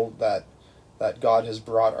thankful that God has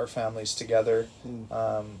brought our families together.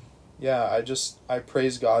 I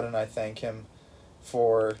praise God and I thank Him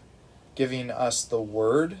for giving us the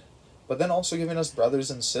Word, but then also giving us brothers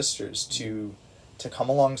and sisters to come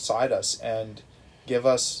alongside us and give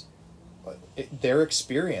us their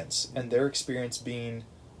experience, and their experience being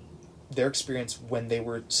their experience when they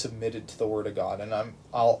were submitted to the Word of God. And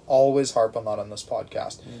I'll always harp on that on this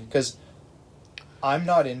podcast, because I'm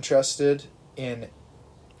not interested in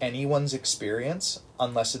anyone's experience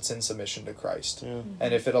unless it's in submission to Christ.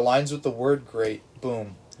 And if it aligns with the Word, great,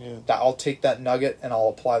 boom. That I'll take that nugget and I'll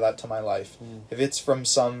apply that to my life. If it's from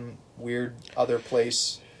some weird other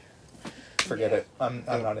place, forget it. I'm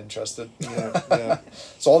not interested.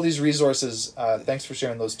 So all these resources, thanks for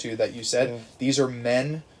sharing those two that you said. These are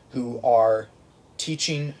men who are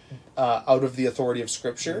teaching out of the authority of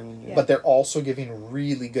Scripture, but they're also giving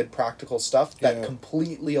really good practical stuff that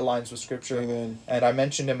completely aligns with Scripture. And I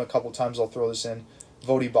mentioned him a couple times. I'll throw this in.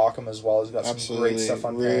 Vodi Bakum as well has got some great stuff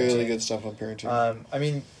on parenting. Really good stuff on parenting. I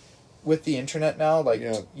mean, with the internet now, like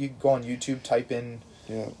you go on YouTube, type in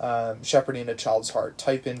Shepherding a Child's Heart,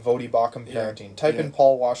 type in Vodi Bakum parenting, type in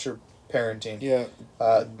Paul Washer parenting,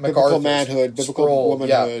 biblical manhood, biblical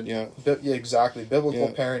womanhood, exactly, biblical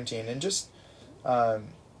parenting, and just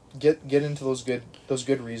get into those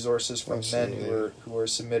good resources from men who are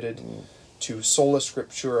submitted to sola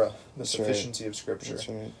scriptura, the sufficiency of Scripture. That's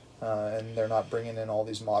right. And they're not bringing in all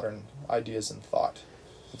these modern ideas and thought.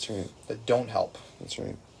 That's right. That don't help. That's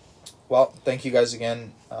right. Well, thank you guys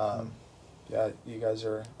again. You guys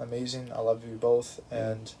are amazing. I love you both,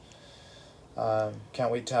 and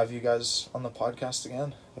can't wait to have you guys on the podcast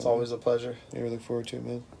again. It's always a pleasure. Yeah, we look forward to it,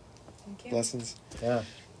 man. Thank you. Blessings. Yeah.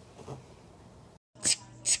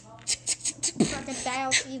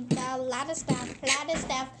 Crocodiles eat a lot of stuff.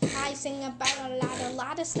 I sing about a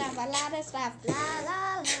lot of stuff.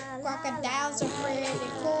 Crocodiles are pretty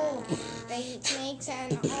cool. They eat snakes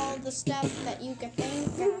and all the stuff that you can think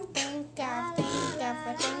of,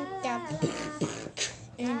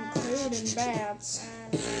 including bats.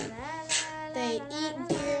 They eat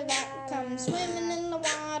deer that come swimming in the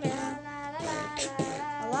water.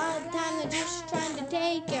 A lot of the time they're just trying to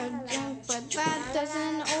take a drink, but that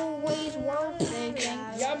doesn't always work. They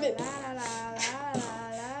think, yum it.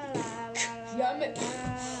 Yum it.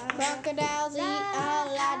 Crocodiles eat a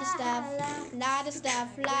lot of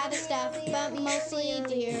stuff, but mostly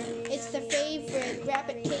deer. It's their favorite.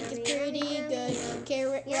 Rabbit cake is pretty good.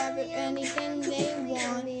 Carrot, rabbit, anything they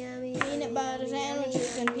want. Peanut butter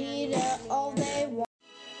sandwiches and pita, all they want.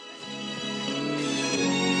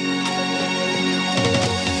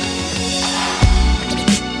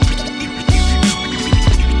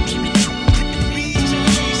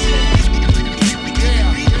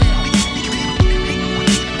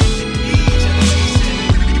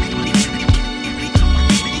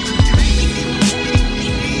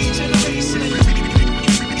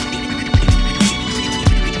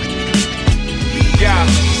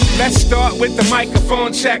 Let's start with the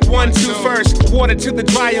microphone check, 1, 2 first. Water to the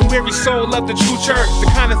dry and weary soul of the true church.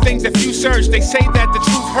 The kind of things that few search, they say that the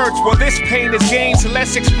truth hurts. Well, this pain is gain, so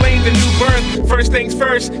let's explain the new birth. First things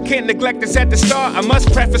first, can't neglect this at the start. I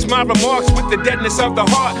must preface my remarks with the deadness of the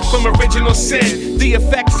heart from original sin, the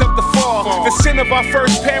effects of the fall. fall. The sin of our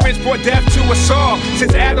first parents brought death to us all.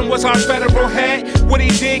 Since Adam was our federal head, what he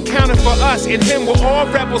did counted for us. In him we're all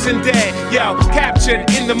rebels and dead. Yo, captured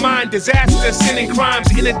in the mind, disaster, sin and crimes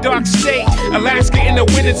in a dark state. Alaska in the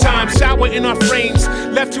wintertime, sour in our frames.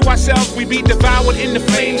 Left to ourselves, we be devoured in the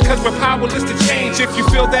flames, cause we're powerless to change. If you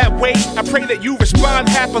feel that weight, I pray that you respond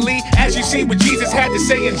happily as you see what Jesus had to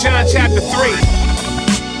say in John chapter 3.